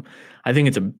problem. I think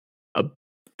it's a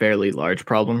fairly large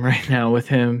problem right now with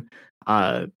him.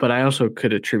 But I also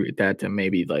could attribute that to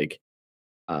maybe like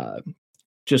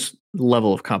just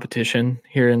level of competition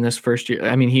here in this first year.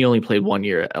 I mean, he only played 1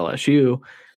 year at LSU,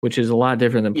 which is a lot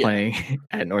different than playing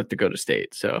at North Dakota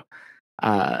State. So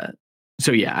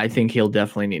yeah, I think he'll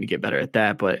definitely need to get better at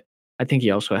that. But I think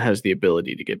he also has the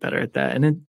ability to get better at that, and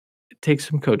it takes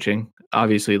some coaching.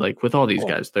 Obviously, like with all these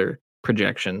guys, they're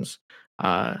projections.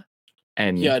 And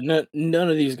none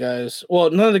of these guys. Well,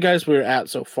 none of the guys we're at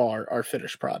so far are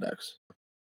finished products.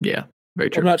 Yeah, very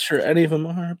true. I'm not sure any of them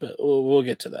are, but we'll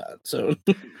get to that. So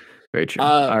very true.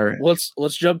 All right,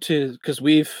 let's jump to, because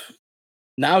we've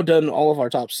now done all of our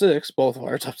top six, both of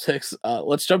our top six.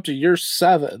 Let's jump to year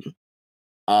 7,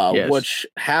 which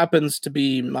happens to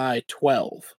be my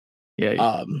 12.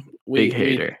 Yeah, big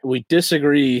hater. We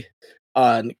disagree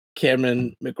on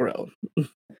Cameron McGrone.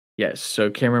 Yes,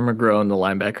 so Cameron McGrone, the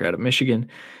linebacker out of Michigan,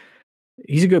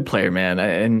 he's a good player, man.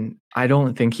 And I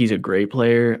don't think he's a great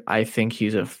player. I think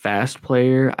he's a fast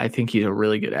player. I think he's a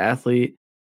really good athlete.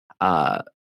 I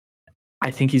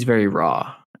think he's very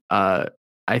raw. I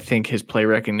think his play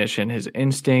recognition, his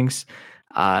instincts,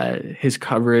 his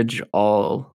coverage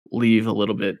all leave a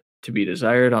little bit to be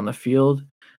desired on the field.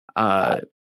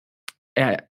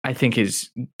 I think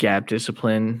his gap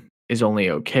discipline is only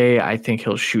okay. I think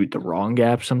he'll shoot the wrong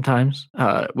gap sometimes,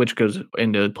 which goes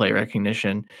into play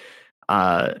recognition.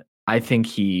 I think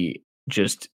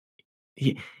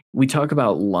we talk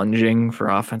about lunging for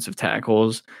offensive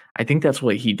tackles. I think that's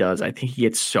what he does. I think he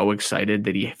gets so excited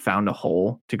that he found a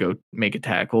hole to go make a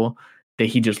tackle that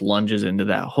he just lunges into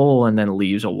that hole and then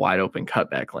leaves a wide open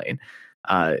cutback lane.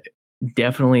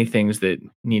 Definitely things that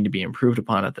need to be improved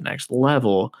upon at the next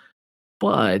level.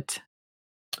 But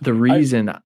the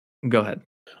reason, go ahead.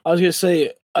 I was going to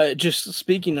say, just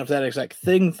speaking of that exact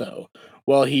thing, though,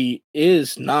 while he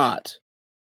is not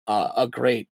a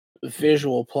great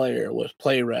visual player with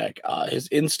play rec, his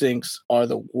instincts are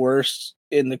the worst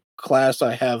in the class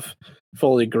I have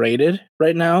fully graded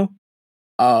right now.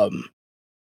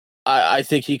 I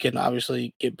think he can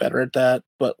obviously get better at that,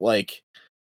 but like,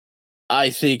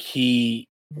 I think he,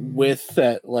 with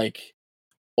that like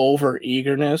over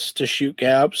eagerness to shoot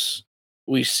gaps,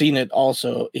 we've seen it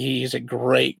also. He's a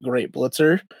great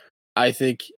blitzer. I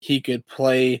think he could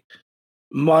play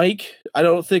Mike. I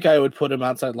don't think I would put him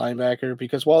outside linebacker,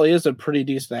 because while he is a pretty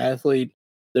decent athlete,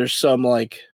 there's some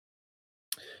like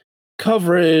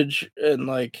coverage and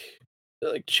like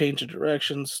change of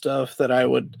direction stuff that I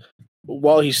would,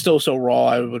 while he's still so raw,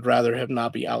 I would rather him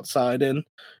not be outside in.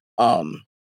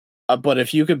 But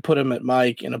if you could put him at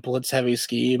Mike in a blitz heavy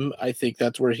scheme, I think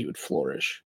that's where he would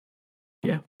flourish.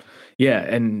 Yeah,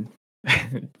 and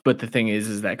but the thing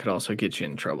is that could also get you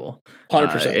in trouble.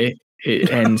 100%.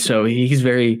 And so he's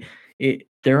very.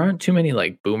 There aren't too many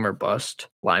like boom or bust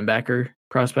linebacker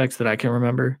prospects that I can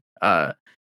remember.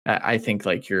 I think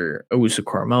like your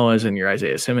Owusu-Koramoahs and your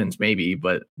Isaiah Simmons maybe,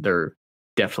 but they're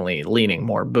definitely leaning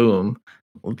more boom,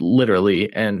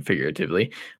 literally and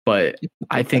figuratively. But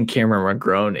I think Cameron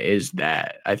McGrone is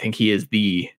that. I think he is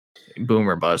the boom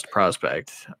or bust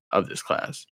prospect of this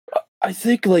class. I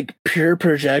think like pure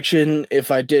projection,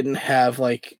 if I didn't have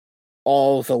like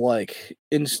all the like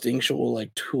instinctual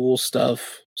like tool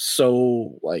stuff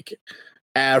so like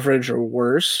average or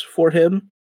worse for him,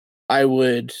 I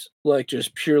would like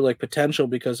just pure like potential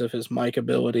because of his mic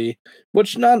ability,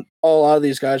 which not a lot of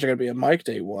these guys are going to be a mic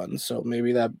day one. So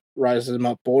maybe that rises him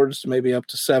up boards to maybe up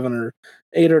to 7 or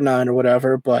 8 or 9 or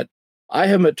whatever. But I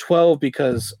have him at 12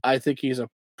 because I think he's a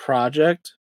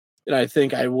project, and I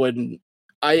think I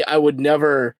would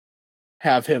never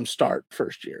have him start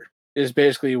first year. Is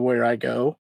basically where I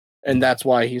go, and that's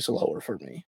why he's lower for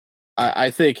me.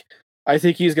 I think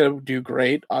he's going to do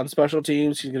great on special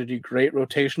teams. He's going to do great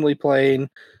rotationally playing,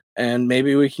 and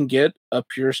maybe we can get a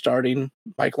pure starting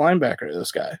Mike linebacker to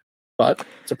this guy. But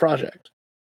it's a project.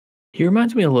 He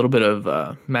reminds me a little bit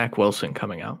of Mac Wilson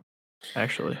coming out,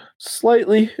 actually.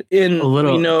 Slightly in a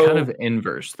little kind of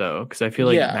inverse though, because I feel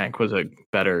like Yeah. Mac was a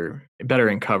better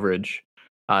in coverage,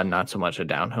 not so much a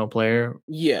downhill player.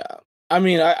 Yeah, I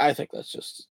mean, I think that's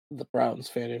just the Browns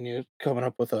fan in you coming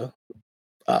up with a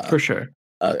For sure.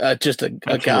 just a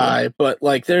guy. But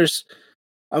like, there's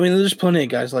plenty of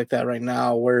guys like that right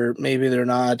now where maybe they're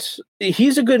not.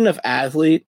 He's a good enough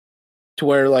athlete to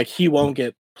where like he won't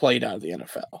get played out of the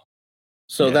NFL.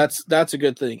 So Yeah. that's a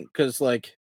good thing because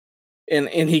like, and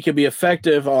he could be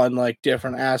effective on like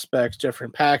different aspects,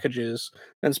 different packages,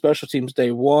 and special teams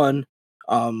day one,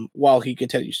 while he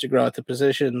continues to grow at the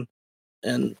position.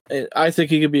 And I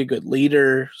think he could be a good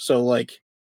leader. So like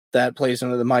that plays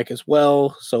into the mic as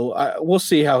well. So we'll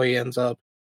see how he ends up.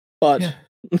 But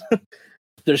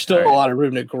there's still a lot of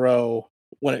room to grow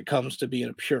when it comes to being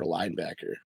a pure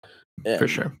linebacker. And, for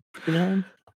sure. You know,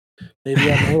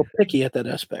 maybe I'm a little picky at that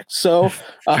aspect. So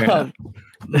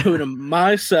moving to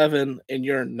my 7 and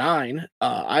your 9,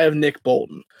 I have Nick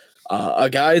Bolton, a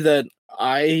guy that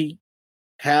I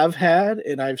have had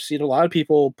and I've seen a lot of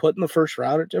people put in the first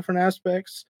round at different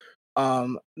aspects,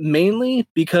 mainly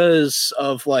because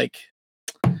of like,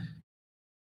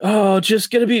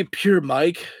 just gonna be pure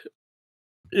Mike.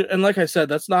 And like I said,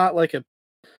 that's not like a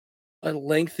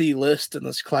lengthy list in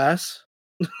this class.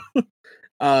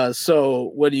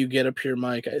 So when you get a pure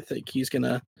Mike, I think he's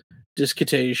gonna just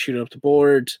continue to shoot up the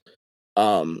board.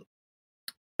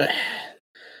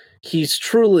 He's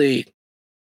truly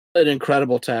an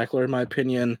incredible tackler, in my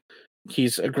opinion.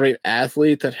 He's a great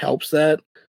athlete that helps that.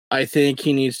 I think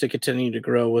he needs to continue to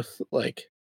grow with like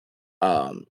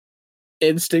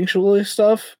instinctual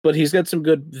stuff, but he's got some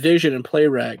good vision and play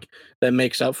rec that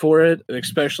makes up for it, and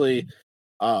especially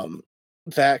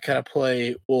that kind of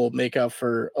play will make up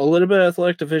for a little bit of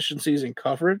athletic deficiencies in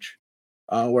coverage,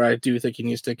 where I do think he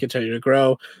needs to continue to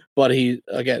grow. But he,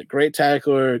 again, great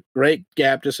tackler, great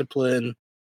gap discipline.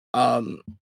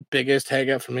 Biggest hang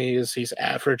up for me is he's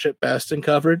average at best in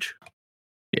coverage.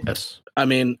 Yes. I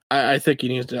mean, I think he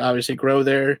needs to obviously grow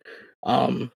there.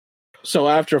 So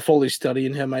after fully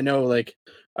studying him, I know like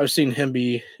I've seen him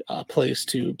be placed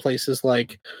to places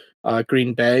like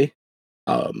Green Bay.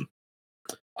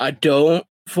 I don't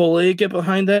fully get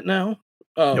behind that now,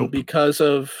 because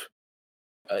of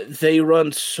they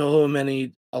run so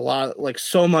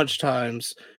much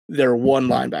times they're one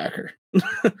linebacker,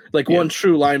 like one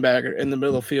true linebacker in the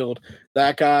middle of the field.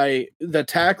 That guy, the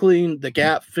tackling, the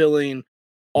gap filling,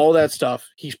 all that stuff,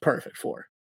 he's perfect for.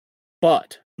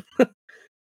 But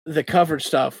the coverage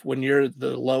stuff, when you're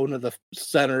the lone of the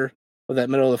center of that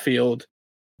middle of the field,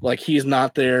 like he's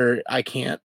not there. I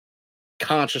can't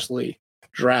consciously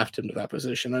draft him to that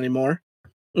position anymore.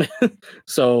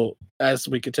 So as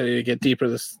we continue to get deeper,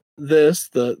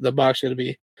 the box going to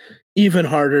be even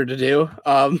harder to do.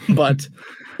 But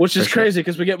which is crazy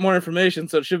because we get more information,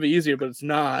 so it should be easier, but it's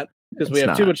not because we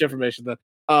have too much information. Then,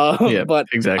 but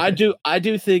exactly. I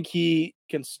do think he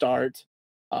can start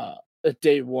at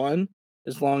day one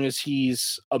as long as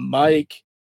he's a Mike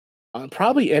on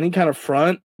probably any kind of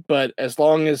front, but as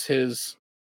long as his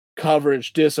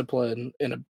coverage discipline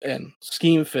and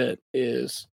scheme fit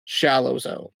is shallow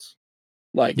zones.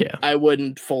 Like, I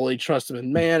wouldn't fully trust him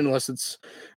in man unless it's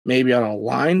maybe on a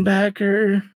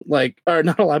linebacker, or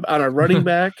not on a running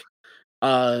back,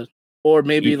 or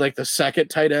maybe like the second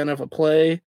tight end of a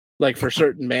play, like for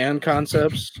certain man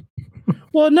concepts.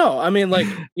 Well, no, I mean, like,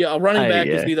 a running back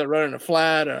is either running a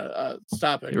flat, a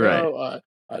stop and go,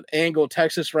 an angle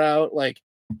Texas route, like,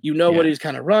 what he's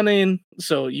kind of running,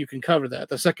 so you can cover that.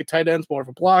 The second tight end's more of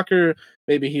a blocker.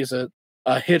 Maybe he's a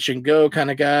hitch and go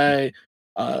kind of guy,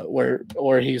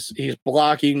 or he's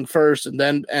blocking first and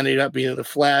then ended up being a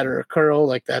flat or a curl.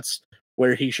 Like that's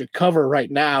where he should cover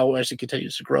right now as he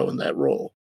continues to grow in that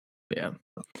role. Yeah.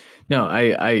 No,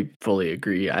 I fully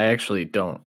agree. I actually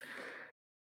don't.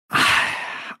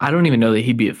 I don't even know that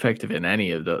he'd be effective in any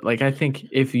of the. Like, I think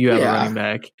if you have a running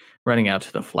back running out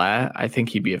to the flat, I think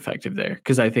he'd be effective there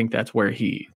because I think that's where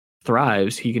he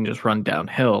thrives. He can just run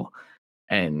downhill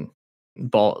and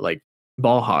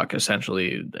ball hawk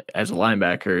essentially as a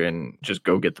linebacker and just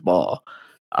go get the ball.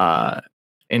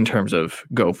 In terms of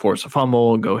go force a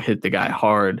fumble, go hit the guy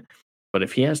hard. But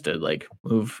if he has to like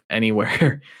move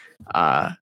anywhere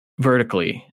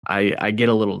vertically, I get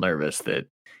a little nervous that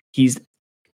he's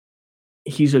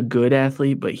a good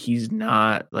athlete, but he's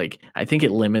not like, I think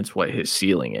it limits what his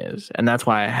ceiling is. And that's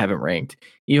why I haven't ranked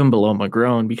even below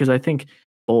McGrone, because I think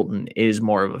Bolton is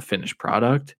more of a finished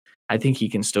product. I think he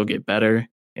can still get better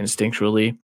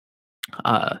instinctually.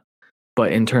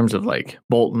 But in terms of like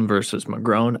Bolton versus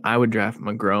McGrone, I would draft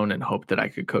McGrone and hope that I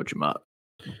could coach him up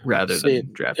rather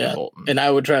than drafting Bolton. And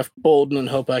I would draft Bolton and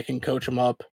hope I can coach him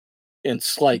up in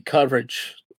slight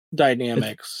coverage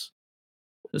dynamics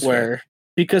That's fair.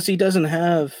 Because he doesn't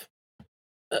have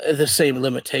the same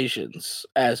limitations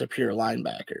as a pure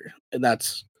linebacker. And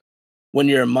that's when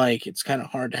you're a Mike, it's kind of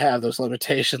hard to have those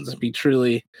limitations and be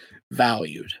truly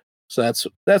valued. So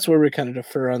that's where we kind of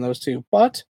defer on those two.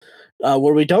 But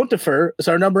where we don't defer is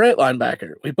our number 8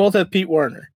 linebacker. We both have Pete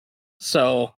Werner.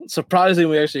 So surprisingly,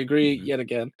 we actually agree yet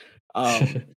again.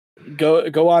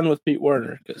 Go on with Pete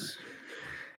Werner.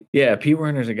 Yeah, Pete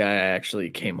Werner's a guy I actually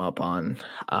came up on.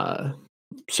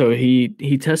 So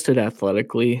he tested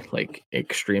athletically, like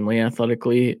extremely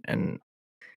athletically, and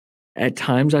at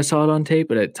times I saw it on tape,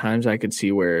 but at times I could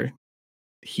see where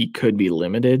he could be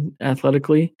limited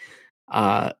athletically.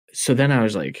 So then I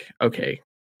was like, okay,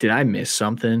 did I miss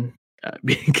something?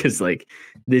 Because like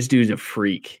this dude's a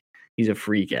freak. He's a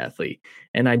freak athlete.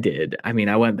 And I did. I mean,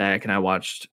 I went back and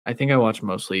I think I watched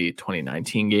mostly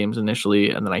 2019 games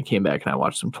initially, and then I came back and I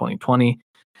watched some 2020.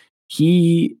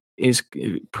 He is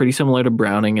pretty similar to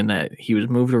Browning in that he was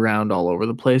moved around all over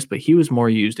the place, but he was more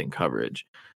used in coverage.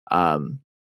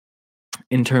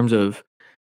 In terms of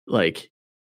like,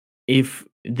 if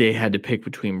they had to pick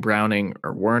between Browning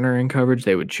or Werner in coverage,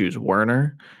 they would choose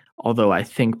Werner. Although I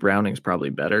think Browning's probably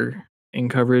better in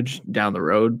coverage down the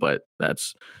road, but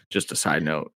that's just a side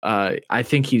note. I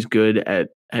think he's good at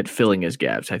filling his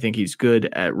gaps. I think he's good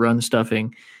at run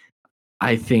stuffing.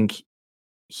 I think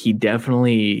he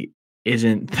definitely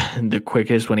isn't the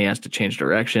quickest when he has to change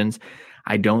directions.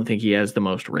 I don't think he has the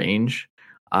most range.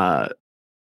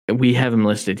 We have him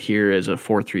listed here as a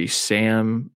 4-3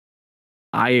 Sam.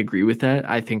 I agree with that.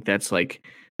 I think that's like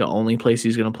the only place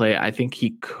he's going to play. I think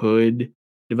he could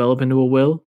develop into a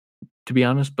Will, to be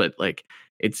honest, but like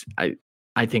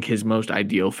I think his most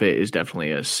ideal fit is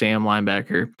definitely a Sam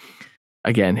linebacker.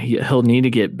 Again, he'll need to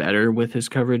get better with his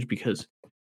coverage because,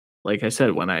 like I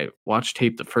said, when I watched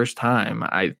tape the first time,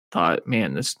 I thought,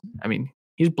 man,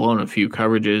 he's blown a few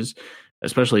coverages,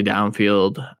 especially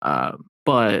downfield.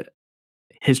 But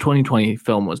his 2020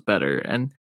 film was better,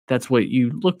 and that's what you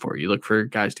look for. You look for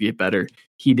guys to get better.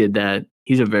 He did that.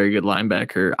 He's a very good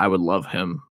linebacker. I would love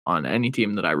him on any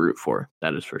team that I root for.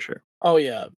 That is for sure. Oh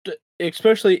yeah,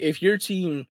 especially if your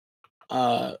team,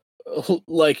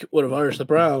 like one of ours, the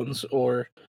Browns, or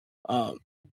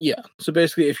So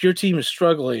basically, if your team is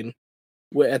struggling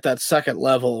at that second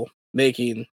level,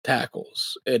 making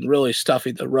tackles and really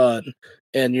stuffing the run,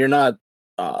 and you're not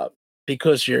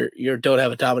because you don't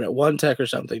have a dominant one tech or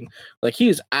something, like he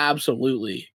is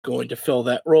absolutely going to fill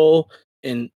that role,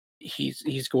 and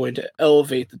he's going to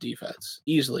elevate the defense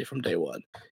easily from day one.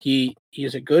 He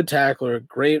is a good tackler,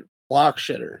 great block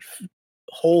shitter,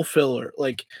 hole filler.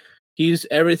 Like he's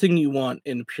everything you want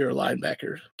in pure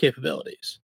linebacker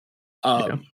capabilities.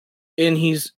 And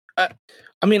he's,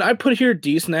 I put here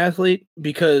decent athlete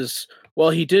because while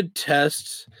he did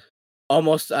test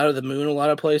almost out of the moon a lot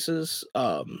of places,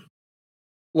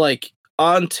 like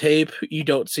on tape, you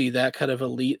don't see that kind of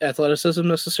elite athleticism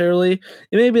necessarily.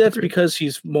 And maybe that's because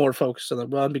he's more focused on the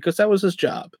run because that was his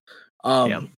job.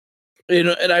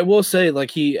 And I will say,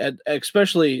 like he,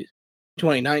 especially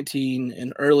 2019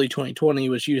 and early 2020,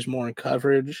 was used more in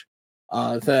coverage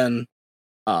than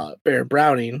Baron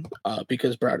Browning,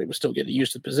 because Browning was still getting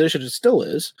used to the position. It still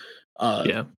is.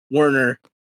 Werner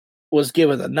was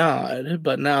given the nod,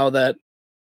 but now that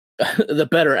the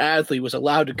better athlete was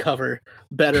allowed to cover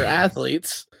better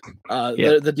athletes,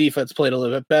 the defense played a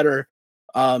little bit better.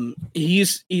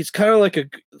 He's kind of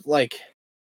like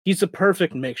he's a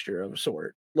perfect mixture of a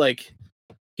sort. Like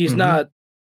he's not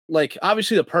like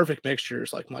obviously the perfect mixture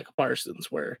is like Michael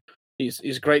Parsons, where he's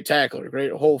a great tackler,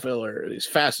 great hole filler, he's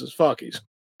fast as fuck. He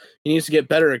needs to get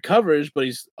better at coverage, but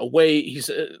he's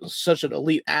such an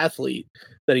elite athlete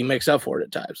that he makes up for it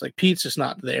at times. Like Pete's just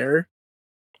not there.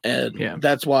 And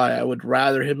that's why I would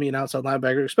rather him be an outside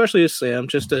linebacker, especially as Sam,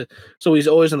 so he's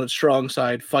always on the strong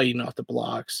side, fighting off the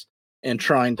blocks and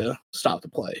trying to stop the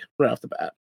play right off the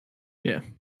bat. Yeah,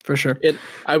 for sure.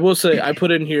 I will say I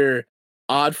put in here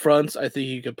odd fronts, I think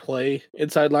he could play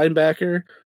inside linebacker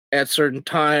at certain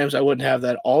times. I wouldn't have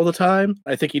that all the time.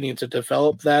 I think he needs to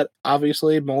develop that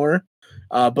obviously more.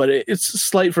 But it's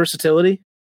slight versatility.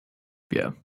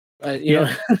 Yeah. You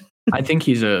know, I think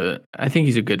he's a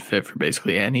good fit for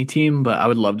basically any team, but I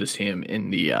would love to see him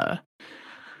in the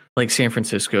like San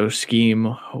Francisco scheme,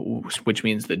 which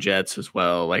means the Jets as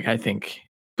well. Like I think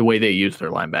the way they use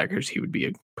their linebackers, he would be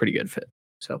a pretty good fit.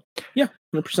 So yeah,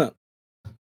 100%.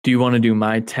 Do you want to do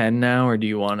my 10 now, or do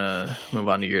you want to move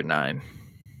on to your 9?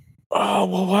 Oh,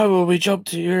 well, why would we jump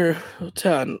to your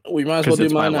 10? We might as well do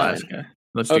my 9. Last guy.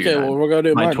 Let's do okay, your 9. well, we're going to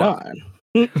do my 12.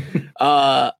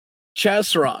 9. Chaz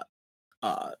Surratt.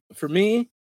 For me,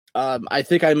 I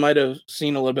think I might have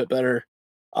seen a little bit better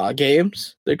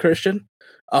games than Christian.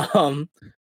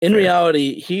 In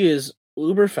reality, he is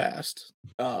uber fast.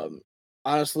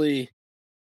 Honestly,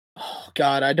 oh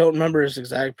God, I don't remember his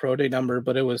exact pro day number,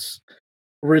 but it was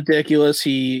ridiculous.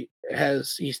 He's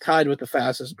tied with the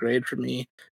fastest grade for me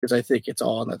because I think it's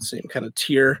all in that same kind of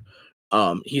tier.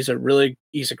 He's a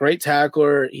great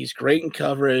tackler. He's great in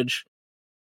coverage.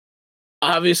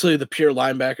 Obviously, the pure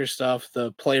linebacker stuff,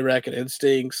 the play rec and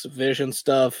instincts, vision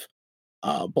stuff,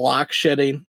 block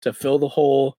shedding to fill the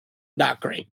hole, not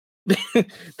great.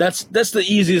 That's the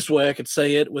easiest way I could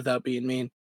say it without being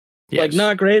mean. Yes. Like,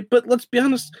 not great, but let's be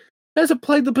honest, hasn't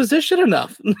played the position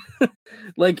enough.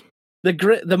 Like,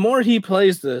 the more he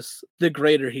plays this, the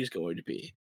greater he's going to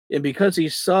be. And because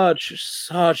he's such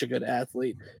a good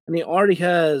athlete, and he already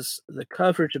has the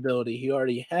coverage ability, he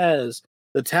already has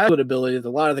the tackle ability that a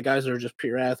lot of the guys that are just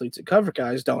pure athletes and cover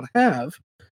guys don't have.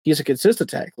 He's a consistent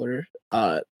tackler.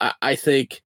 I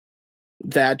think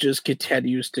that just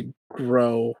continues to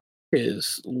grow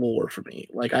his lore for me.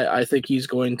 Like, I think he's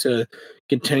going to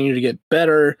continue to get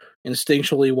better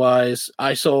instinctually wise.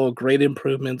 I saw great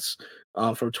improvements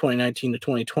from 2019 to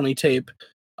 2020 tape.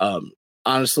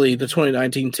 Honestly, the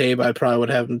 2019 tape, I probably would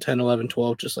have him 10, 11,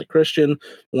 12, just like Christian.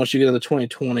 Once you get to the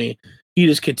 2020, he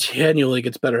just continually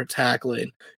gets better at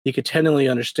tackling. He continually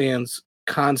understands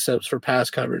concepts for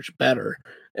pass coverage better.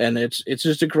 And it's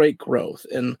just a great growth.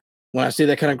 And when I see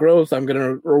that kind of growth, I'm going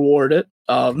to reward it,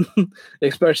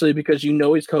 especially because he's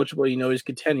coachable. He's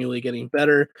continually getting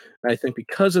better. And I think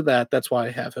because of that, that's why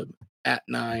I have him at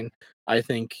 9. I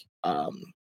think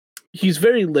he's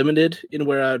very limited in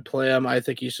where I'd play him. I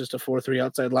think he's just a 4-3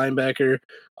 outside linebacker.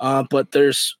 But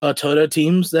there's a ton of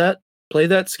teams that play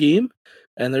that scheme,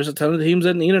 and there's a ton of teams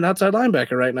that need an outside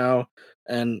linebacker right now.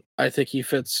 And I think he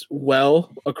fits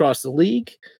well across the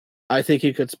league. I think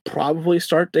he could probably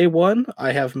start day 1.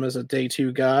 I have him as a day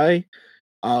 2 guy.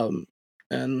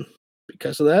 And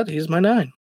because of that, he's my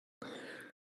 9.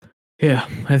 Yeah,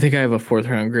 I think I have a 4th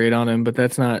round grade on him, but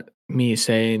that's not me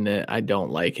saying that I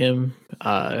don't like him.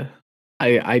 I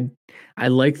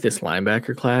like this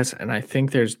linebacker class, and I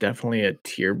think there's definitely a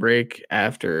tier break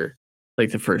after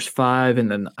like the first 5,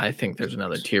 and then I think there's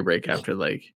another tier break after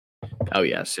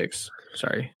 6.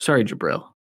 Sorry, Jabril,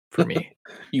 for me.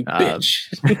 You bitch.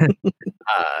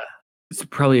 It's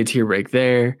probably a tier break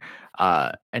there,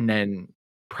 and then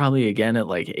probably again at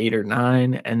 8 or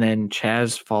 9, and then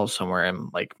Chaz falls somewhere in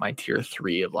my tier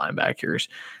 3 of linebackers.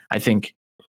 I think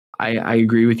I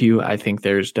agree with you. I think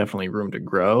there's definitely room to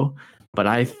grow, but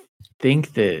I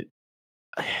think that,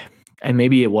 and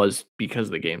maybe it was because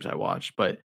of the games I watched,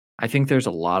 but I think there's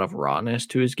a lot of rawness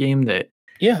to his game that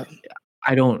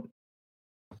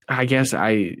I guess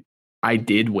I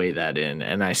did weigh that in,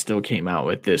 and I still came out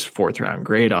with this 4th round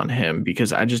grade on him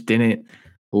because I just didn't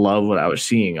love what I was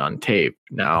seeing on tape.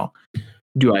 Now,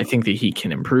 do I think that he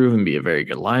can improve and be a very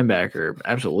good linebacker?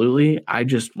 Absolutely. I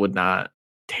just would not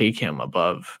take him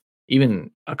above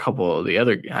even a couple of the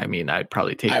other. I mean, I'd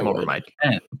probably take him over my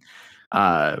 10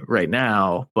 right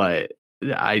now, but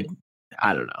I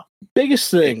don't know.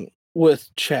 Biggest thing with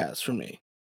Chaz for me,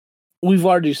 we've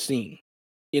already seen,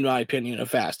 in my opinion, a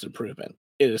vast improvement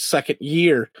in his 2nd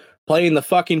year playing the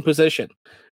fucking position.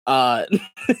 That's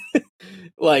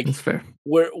fair.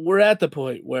 We're at the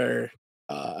point where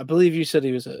I believe you said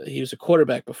he was a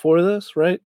quarterback before this,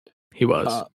 right? He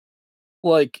was.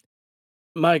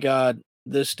 My God,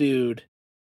 this dude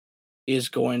is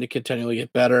going to continually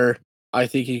get better. I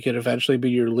think he could eventually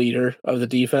be your leader of the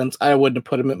defense. I wouldn't have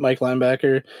put him at Mike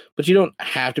linebacker, but you don't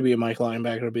have to be a Mike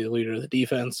linebacker to be the leader of the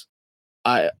defense.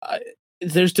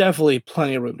 There's definitely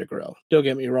plenty of room to grow. Don't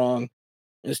get me wrong.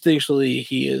 Instinctually,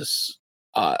 he is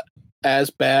as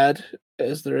bad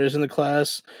as there is in the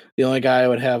class. The only guy I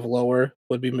would have lower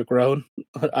would be McGrone,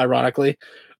 ironically.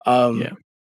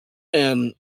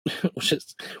 And which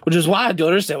is why I don't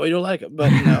understand why you don't like him.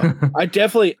 But no,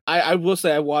 I will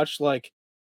say I watched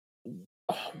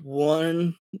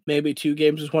 1, maybe 2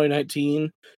 games in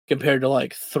 2019 compared to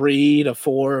like 3 to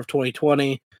 4 of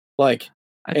 2020. Like,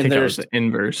 I and think I there's was the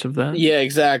inverse of that. yeah,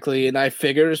 exactly. And I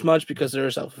figured as much because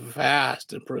there's a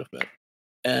vast improvement,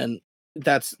 and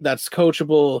that's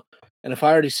coachable. And if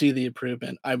I already see the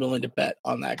improvement, I'm willing to bet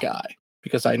on that guy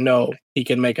because I know he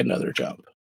can make another jump.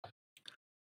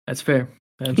 That's fair.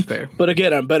 That's fair. But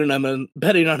again, I'm betting on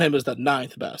him as the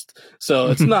 9th best,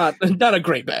 so it's not a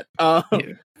great bet. Yeah,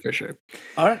 for sure.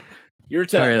 All right, your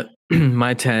 10. All right,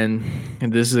 my 10.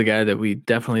 And this is a guy that we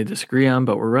definitely disagree on,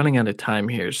 but we're running out of time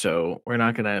here, so we're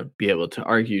not going to be able to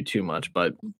argue too much.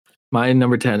 But my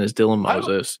number 10 is Dylan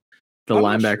Moses, the I'm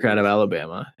linebacker sure. out of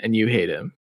Alabama, and you hate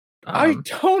him. I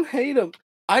don't hate him.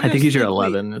 I think he's your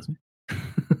 11. Isn't he?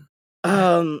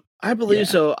 I believe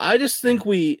so. I just think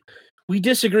we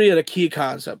disagree on a key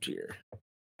concept here.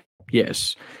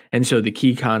 Yes. And so the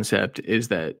key concept is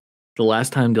that the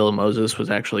last time Dylan Moses was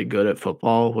actually good at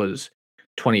football was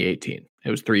 2018. It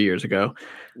was 3 years ago.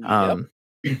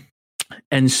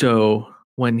 And so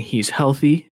when he's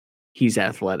healthy, he's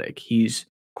athletic. He's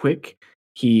quick.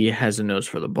 He has a nose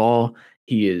for the ball.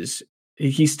 He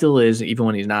still is, even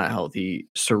when he's not healthy,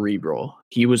 cerebral.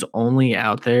 He was only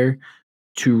out there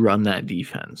to run that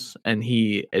defense. And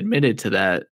he admitted to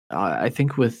that, I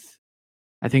think it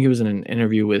was in an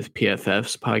interview with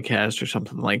PFF's podcast or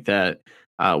something like that,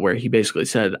 where he basically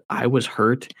said, I was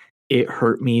hurt. It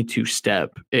hurt me to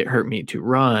step. It hurt me to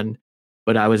run.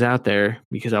 But I was out there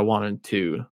because I wanted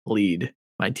to lead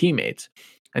my teammates.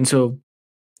 And so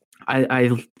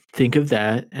I think of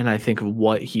that, and I think of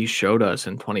what he showed us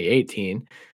in 2018.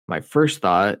 My first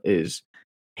thought is,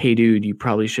 hey, dude, you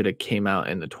probably should have came out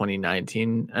in the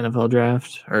 2019 NFL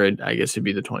draft, or I guess it'd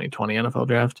be the 2020 NFL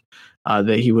draft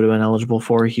that he would have been eligible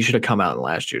for. He should have come out in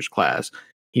last year's class.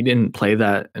 He didn't play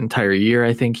that entire year.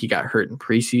 I think he got hurt in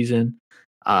preseason.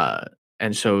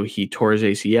 And so he tore his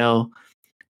ACL,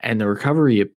 and the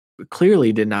recovery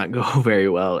clearly did not go very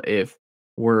well. They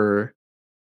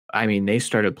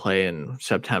started play in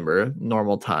September,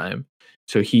 normal time.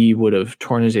 So he would have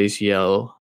torn his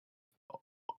ACL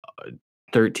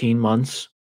 13 months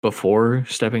before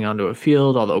stepping onto a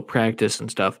field, although practice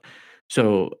and stuff.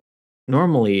 So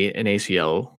normally an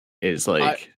ACL is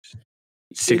like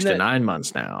 6 to 9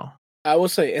 months now. I will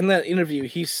say in that interview,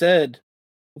 he said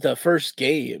the first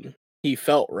game he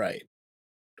felt right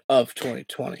of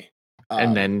 2020.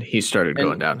 And then he started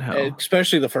going downhill.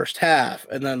 Especially the first half.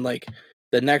 And then like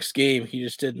the next game, he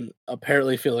just didn't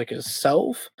apparently feel like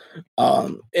himself.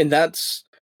 And that's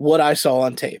what I saw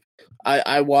on tape.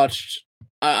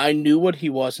 I knew what he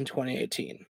was in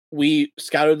 2018. We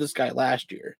scouted this guy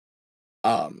last year.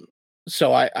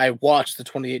 So I watched the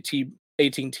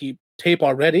 2018 tape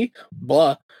already.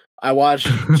 Blah. I watched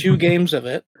 2 games of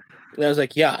it. And I was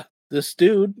like, yeah, this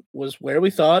dude was where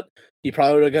we thought. He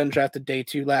probably would have gotten drafted day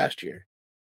 2 last year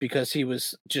because he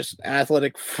was just an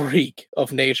athletic freak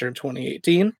of nature in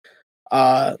 2018.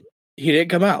 He didn't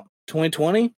come out.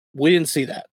 2020, we didn't see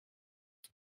that.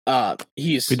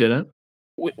 We didn't.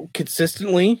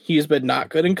 Consistently, he's been not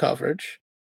good in coverage.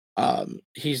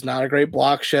 He's not a great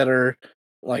block shedder.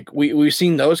 Like we've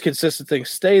seen those consistent things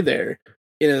stay there.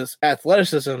 His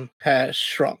athleticism has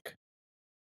shrunk.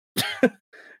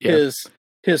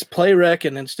 His play rec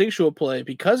and instinctual play,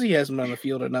 because he hasn't been on the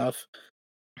field enough,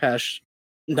 has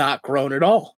not grown at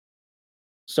all.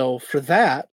 So for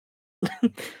that,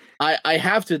 I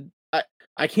have to.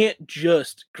 I can't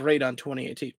just grade on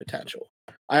 2018 potential.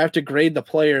 I have to grade the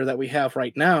player that we have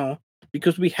right now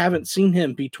because we haven't seen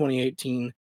him be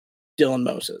 2018 Dylan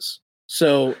Moses.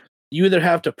 So you either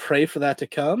have to pray for that to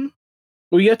come,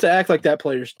 or you have to act like that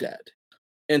player's dead.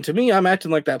 And to me, I'm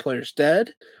acting like that player's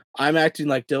dead. I'm acting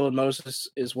like Dylan Moses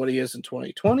is what he is in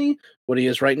 2020, what he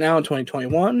is right now in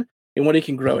 2021, and what he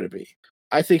can grow to be.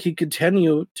 I think he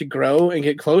continue to grow and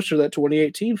get closer to that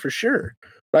 2018 for sure.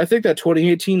 But I think that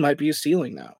 2018 might be a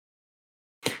ceiling now.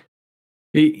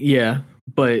 Yeah,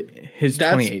 but his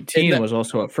 2018 was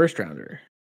also a first rounder,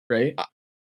 right?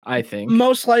 I think.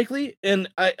 Most likely. And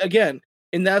and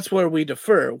that's where we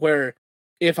defer, where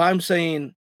if I'm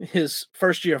saying his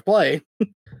first year of play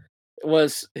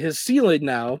was his ceiling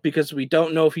now, because we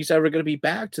don't know if he's ever going to be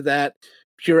back to that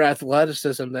pure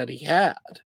athleticism that he had,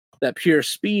 that pure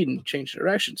speed and change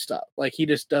direction stuff. Like he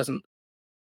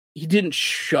didn't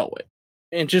show it.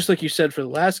 And just like you said for the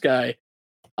last guy,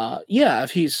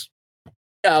 if he's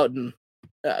out and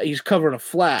he's covering a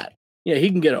flat, yeah, he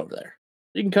can get over there.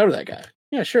 You can cover that guy.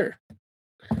 Yeah, sure.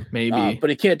 Maybe. But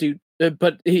he can't do.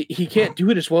 But he can't do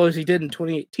it as well as he did in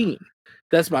 2018.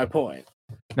 That's my point.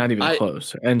 Not even I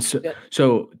close. And so, yeah,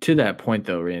 so to that point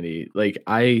though, Randy,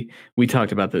 we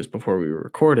talked about this before we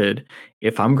recorded.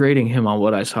 If I'm grading him on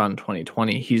what I saw in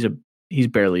 2020, he's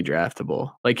barely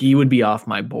draftable. Like he would be off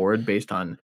my board based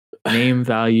on name he's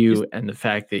value and the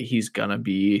fact that he's gonna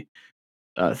be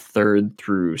a third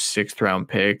through sixth round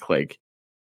pick. Like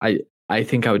I I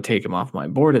think I would take him off my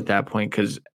board at that point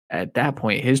because at that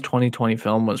point his 2020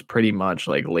 film was pretty much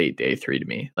like late day three to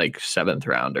me, like seventh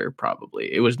rounder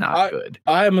probably. It was not I good.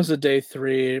 I am as a day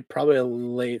three, probably a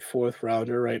late fourth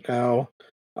rounder right now.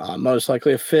 Most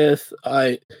likely a fifth.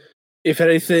 If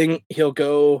anything, he'll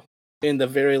go in the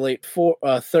very late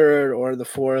third or the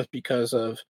fourth because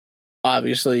of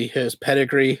obviously his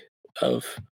pedigree of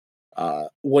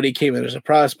what he came in as a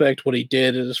prospect, what he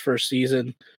did in his first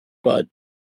season. But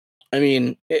I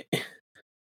mean,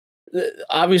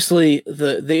 obviously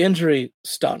the injury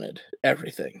stunted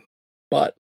everything,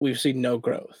 but we've seen no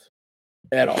growth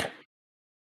at all.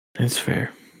 That's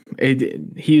fair.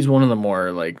 He's one of the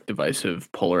more like divisive,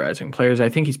 polarizing players. I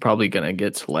think he's probably going to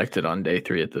get selected on day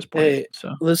three at this point. Hey,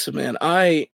 So listen, man,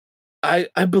 I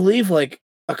believe like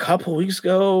a couple weeks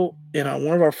ago,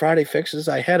 one of our Friday fixes,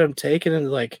 I had him taken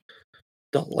in like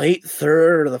the late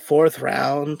third or the fourth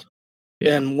round.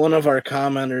 yeah, And one of our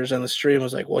commenters on the stream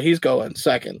was like, well, he's going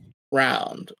second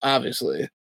round, obviously.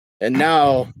 And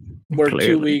now we're 2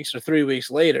 clearly, weeks or 3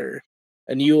 weeks later,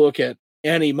 and you look at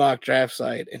any mock draft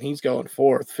site and he's going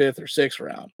fourth, fifth, or sixth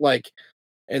round. Like,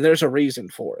 and there's a reason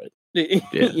for it.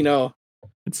 yeah, you know,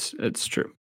 it's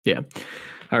true. Yeah.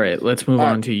 All right, let's move all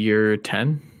on right. to year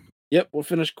 10. Yep, we'll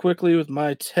finish quickly with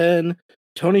my 10.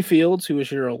 Tony Fields, who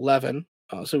is your 11.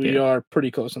 So we Yeah, are pretty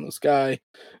close on this guy.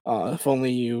 If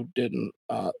only you didn't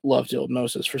love Dylan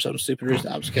Moses for some stupid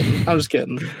reason. I'm just kidding. I'm just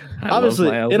kidding. I love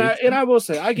Obviously, my and LB. I will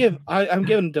say I'm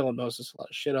giving Dylan Moses a lot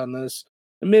of shit on this,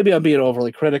 and maybe I'm being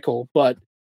overly critical, but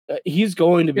he's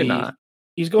going to You're be not.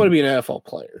 an NFL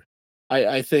player.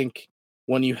 I think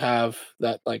when you have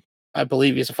that, like, I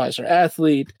believe he's a 5-star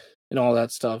athlete and all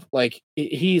that stuff. Like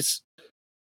he's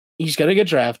gonna get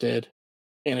drafted,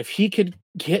 and if he could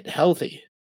get healthy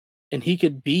and he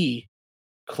could be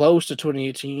close to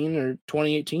 2018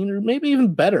 or maybe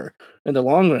even better in the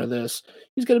long run of this,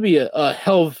 he's going to be a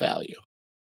hell of value.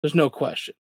 There's no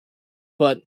question.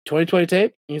 But 2020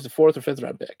 tape, he's a fourth or fifth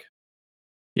round pick.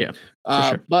 Yeah, for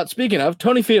sure. But speaking of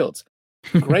Tony Fields,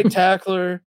 great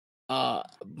tackler,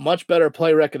 much better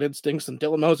play record instincts than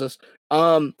Dylan Moses.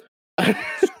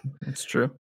 That's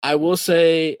true. I will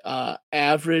say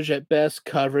average at best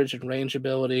coverage and range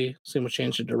ability. Seem to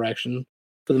change the direction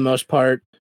for the most part.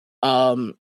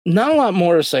 Not a lot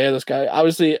more to say of this guy.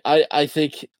 Obviously, I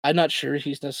think I'm not sure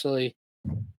he's necessarily.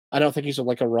 I don't think he's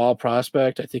like a raw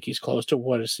prospect. I think he's close to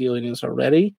what his ceiling is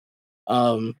already.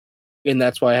 And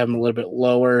that's why I have him a little bit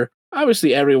lower.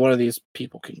 Obviously, every one of these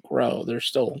people can grow. They're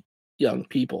still young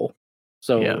people,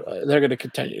 so they're going to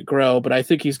continue to grow. But I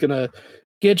think he's going to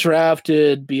get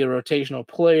drafted, be a rotational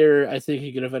player. I think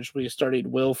he could eventually be a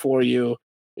starting will for you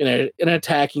in an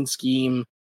attacking scheme.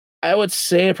 I would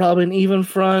say probably an even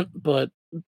front, but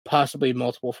possibly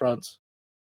multiple fronts.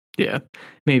 Yeah,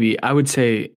 maybe I would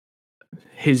say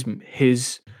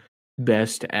his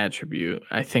best attribute,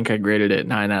 I think I graded it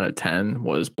 9 out of 10,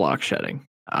 was block shedding.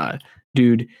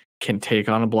 Dude can take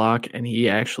on a block and he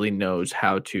actually knows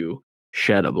how to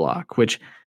shed a block, which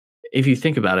if you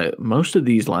think about it, most of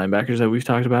these linebackers that we've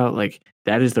talked about, like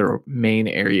that is their main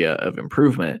area of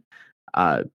improvement.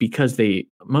 Because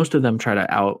most of them try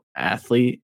to out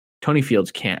athlete. Tony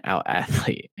Fields can't out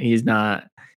athlete. He's not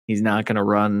going to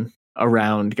run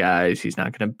around guys. He's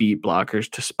not going to beat blockers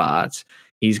to spots.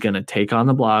 He's going to take on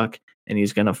the block and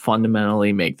he's going to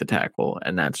fundamentally make the tackle.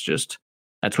 And that's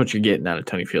what you're getting out of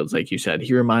Tony Fields. Like you said,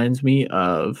 he reminds me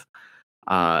of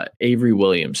Avery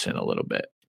Williamson a little bit.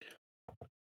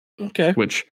 Okay.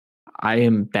 Which I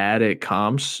am bad at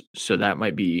comps, so that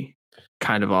might be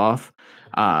kind of off.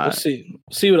 We'll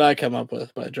see what I come up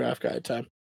with by draft guide time.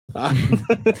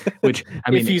 Which I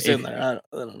mean, if he's in there,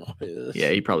 I don't know. Yeah,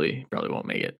 he probably won't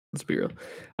make it. Let's be real.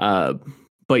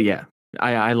 But yeah,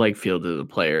 I like Field as a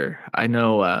player. I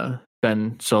know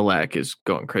Ben Solak is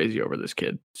going crazy over this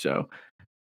kid, so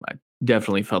I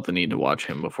definitely felt the need to watch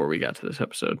him before we got to this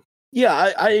episode.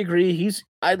 Yeah, I agree.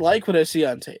 I like what I see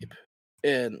on tape,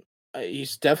 and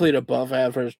he's definitely an above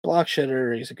average block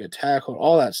shedder. He's a good tackle,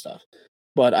 all that stuff.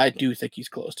 But I do think he's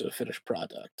close to a finished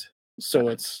product.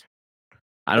 So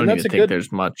I don't even think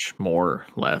there's much more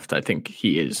left. I think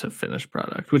he is a finished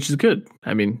product, which is good.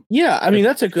 I mean, yeah, I mean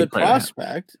that's a good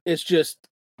prospect. It's just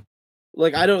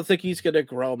Like, I don't think he's going to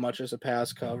grow much as a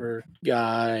pass cover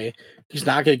guy. He's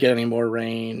not going to get any more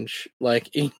range. Like,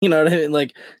 you know what I mean?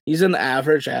 Like, he's an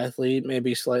average athlete,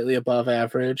 maybe slightly above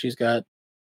average.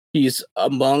 He's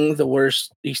among the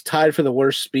worst. He's tied for the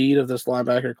worst speed of this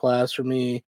linebacker class for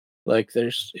me. Like,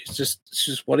 it's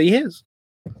just what he is.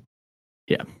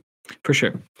 Yeah, for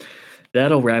sure.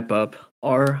 That'll wrap up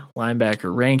our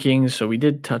linebacker rankings. So we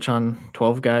did touch on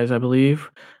 12 guys, I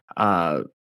believe.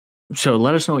 So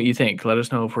let us know what you think. Let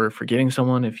us know if we're forgetting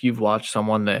someone. If you've watched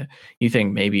someone that you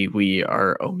think maybe we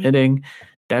are omitting,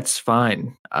 that's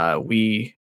fine.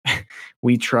 We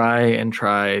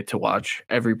try to watch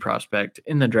every prospect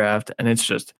in the draft, and it's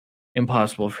just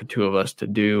impossible for two of us to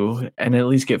do and at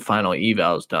least get final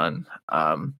evals done.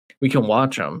 We can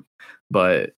watch them,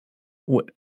 but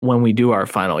when we do our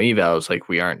final evals, like,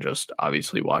 we aren't just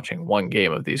obviously watching one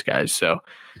game of these guys. So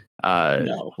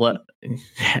No.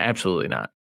 Absolutely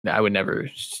not. I would never.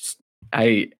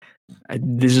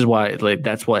 This is why, like,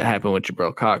 that's what happened with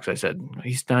Jabril Cox. I said,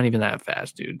 he's not even that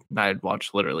fast, dude. I'd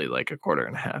watch literally like a quarter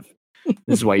and a half.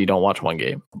 This is why you don't watch one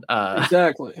game.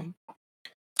 Exactly.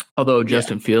 Although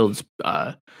Justin Fields'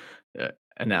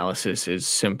 analysis is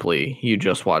simply, you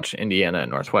just watch Indiana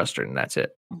and Northwestern, and that's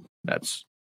it. That's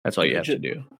all you have to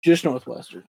do. Just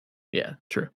Northwestern. Yeah,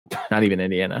 true. Not even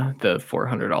Indiana, the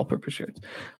 400 all-purpose shirts.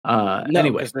 No,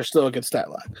 anyway, because they're still a good stat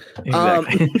line.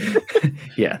 Exactly.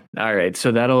 Yeah. All right.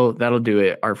 So that'll do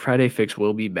it. Our Friday fix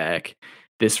will be back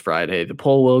this Friday. The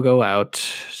poll will go out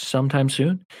sometime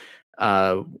soon.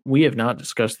 We have not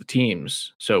discussed the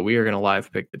teams, so we are going to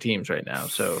live pick the teams right now.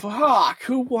 So fuck,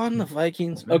 who won the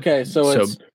Vikings? Okay, so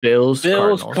it's Bills,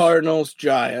 Cardinals,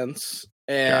 Giants,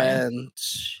 and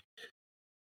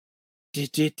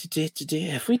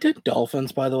if we did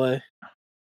Dolphins, by the way.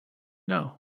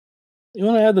 No. You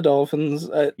want to add the Dolphins?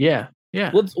 Yeah.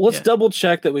 Let's double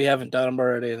check that we haven't done them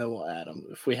already, and then we'll add them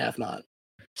if we have not.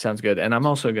 Sounds good. And I'm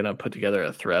also going to put together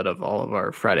a thread of all of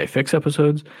our Friday Fix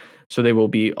episodes, so they will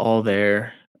be all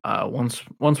there once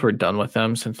we're done with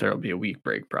them, since there will be a week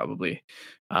break probably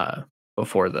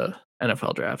before the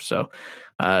NFL draft. So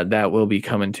that will be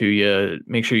coming to you.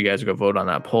 Make sure you guys go vote on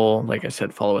that poll. Like I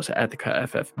said, follow us at the Cut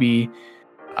FFB.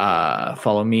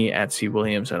 Follow me at C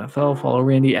Williams NFL. Follow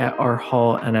Randy at R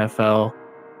Hall NFL.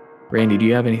 Randy, do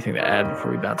you have anything to add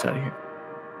before we bounce out of here?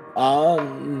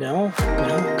 No.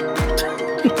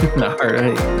 All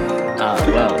right.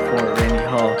 Well, for Randy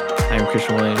Hall, I'm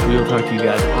Christian Williams. We will talk to you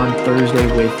guys on Thursday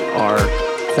with our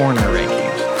corner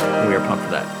rankings. We are pumped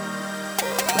for that.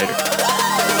 Later.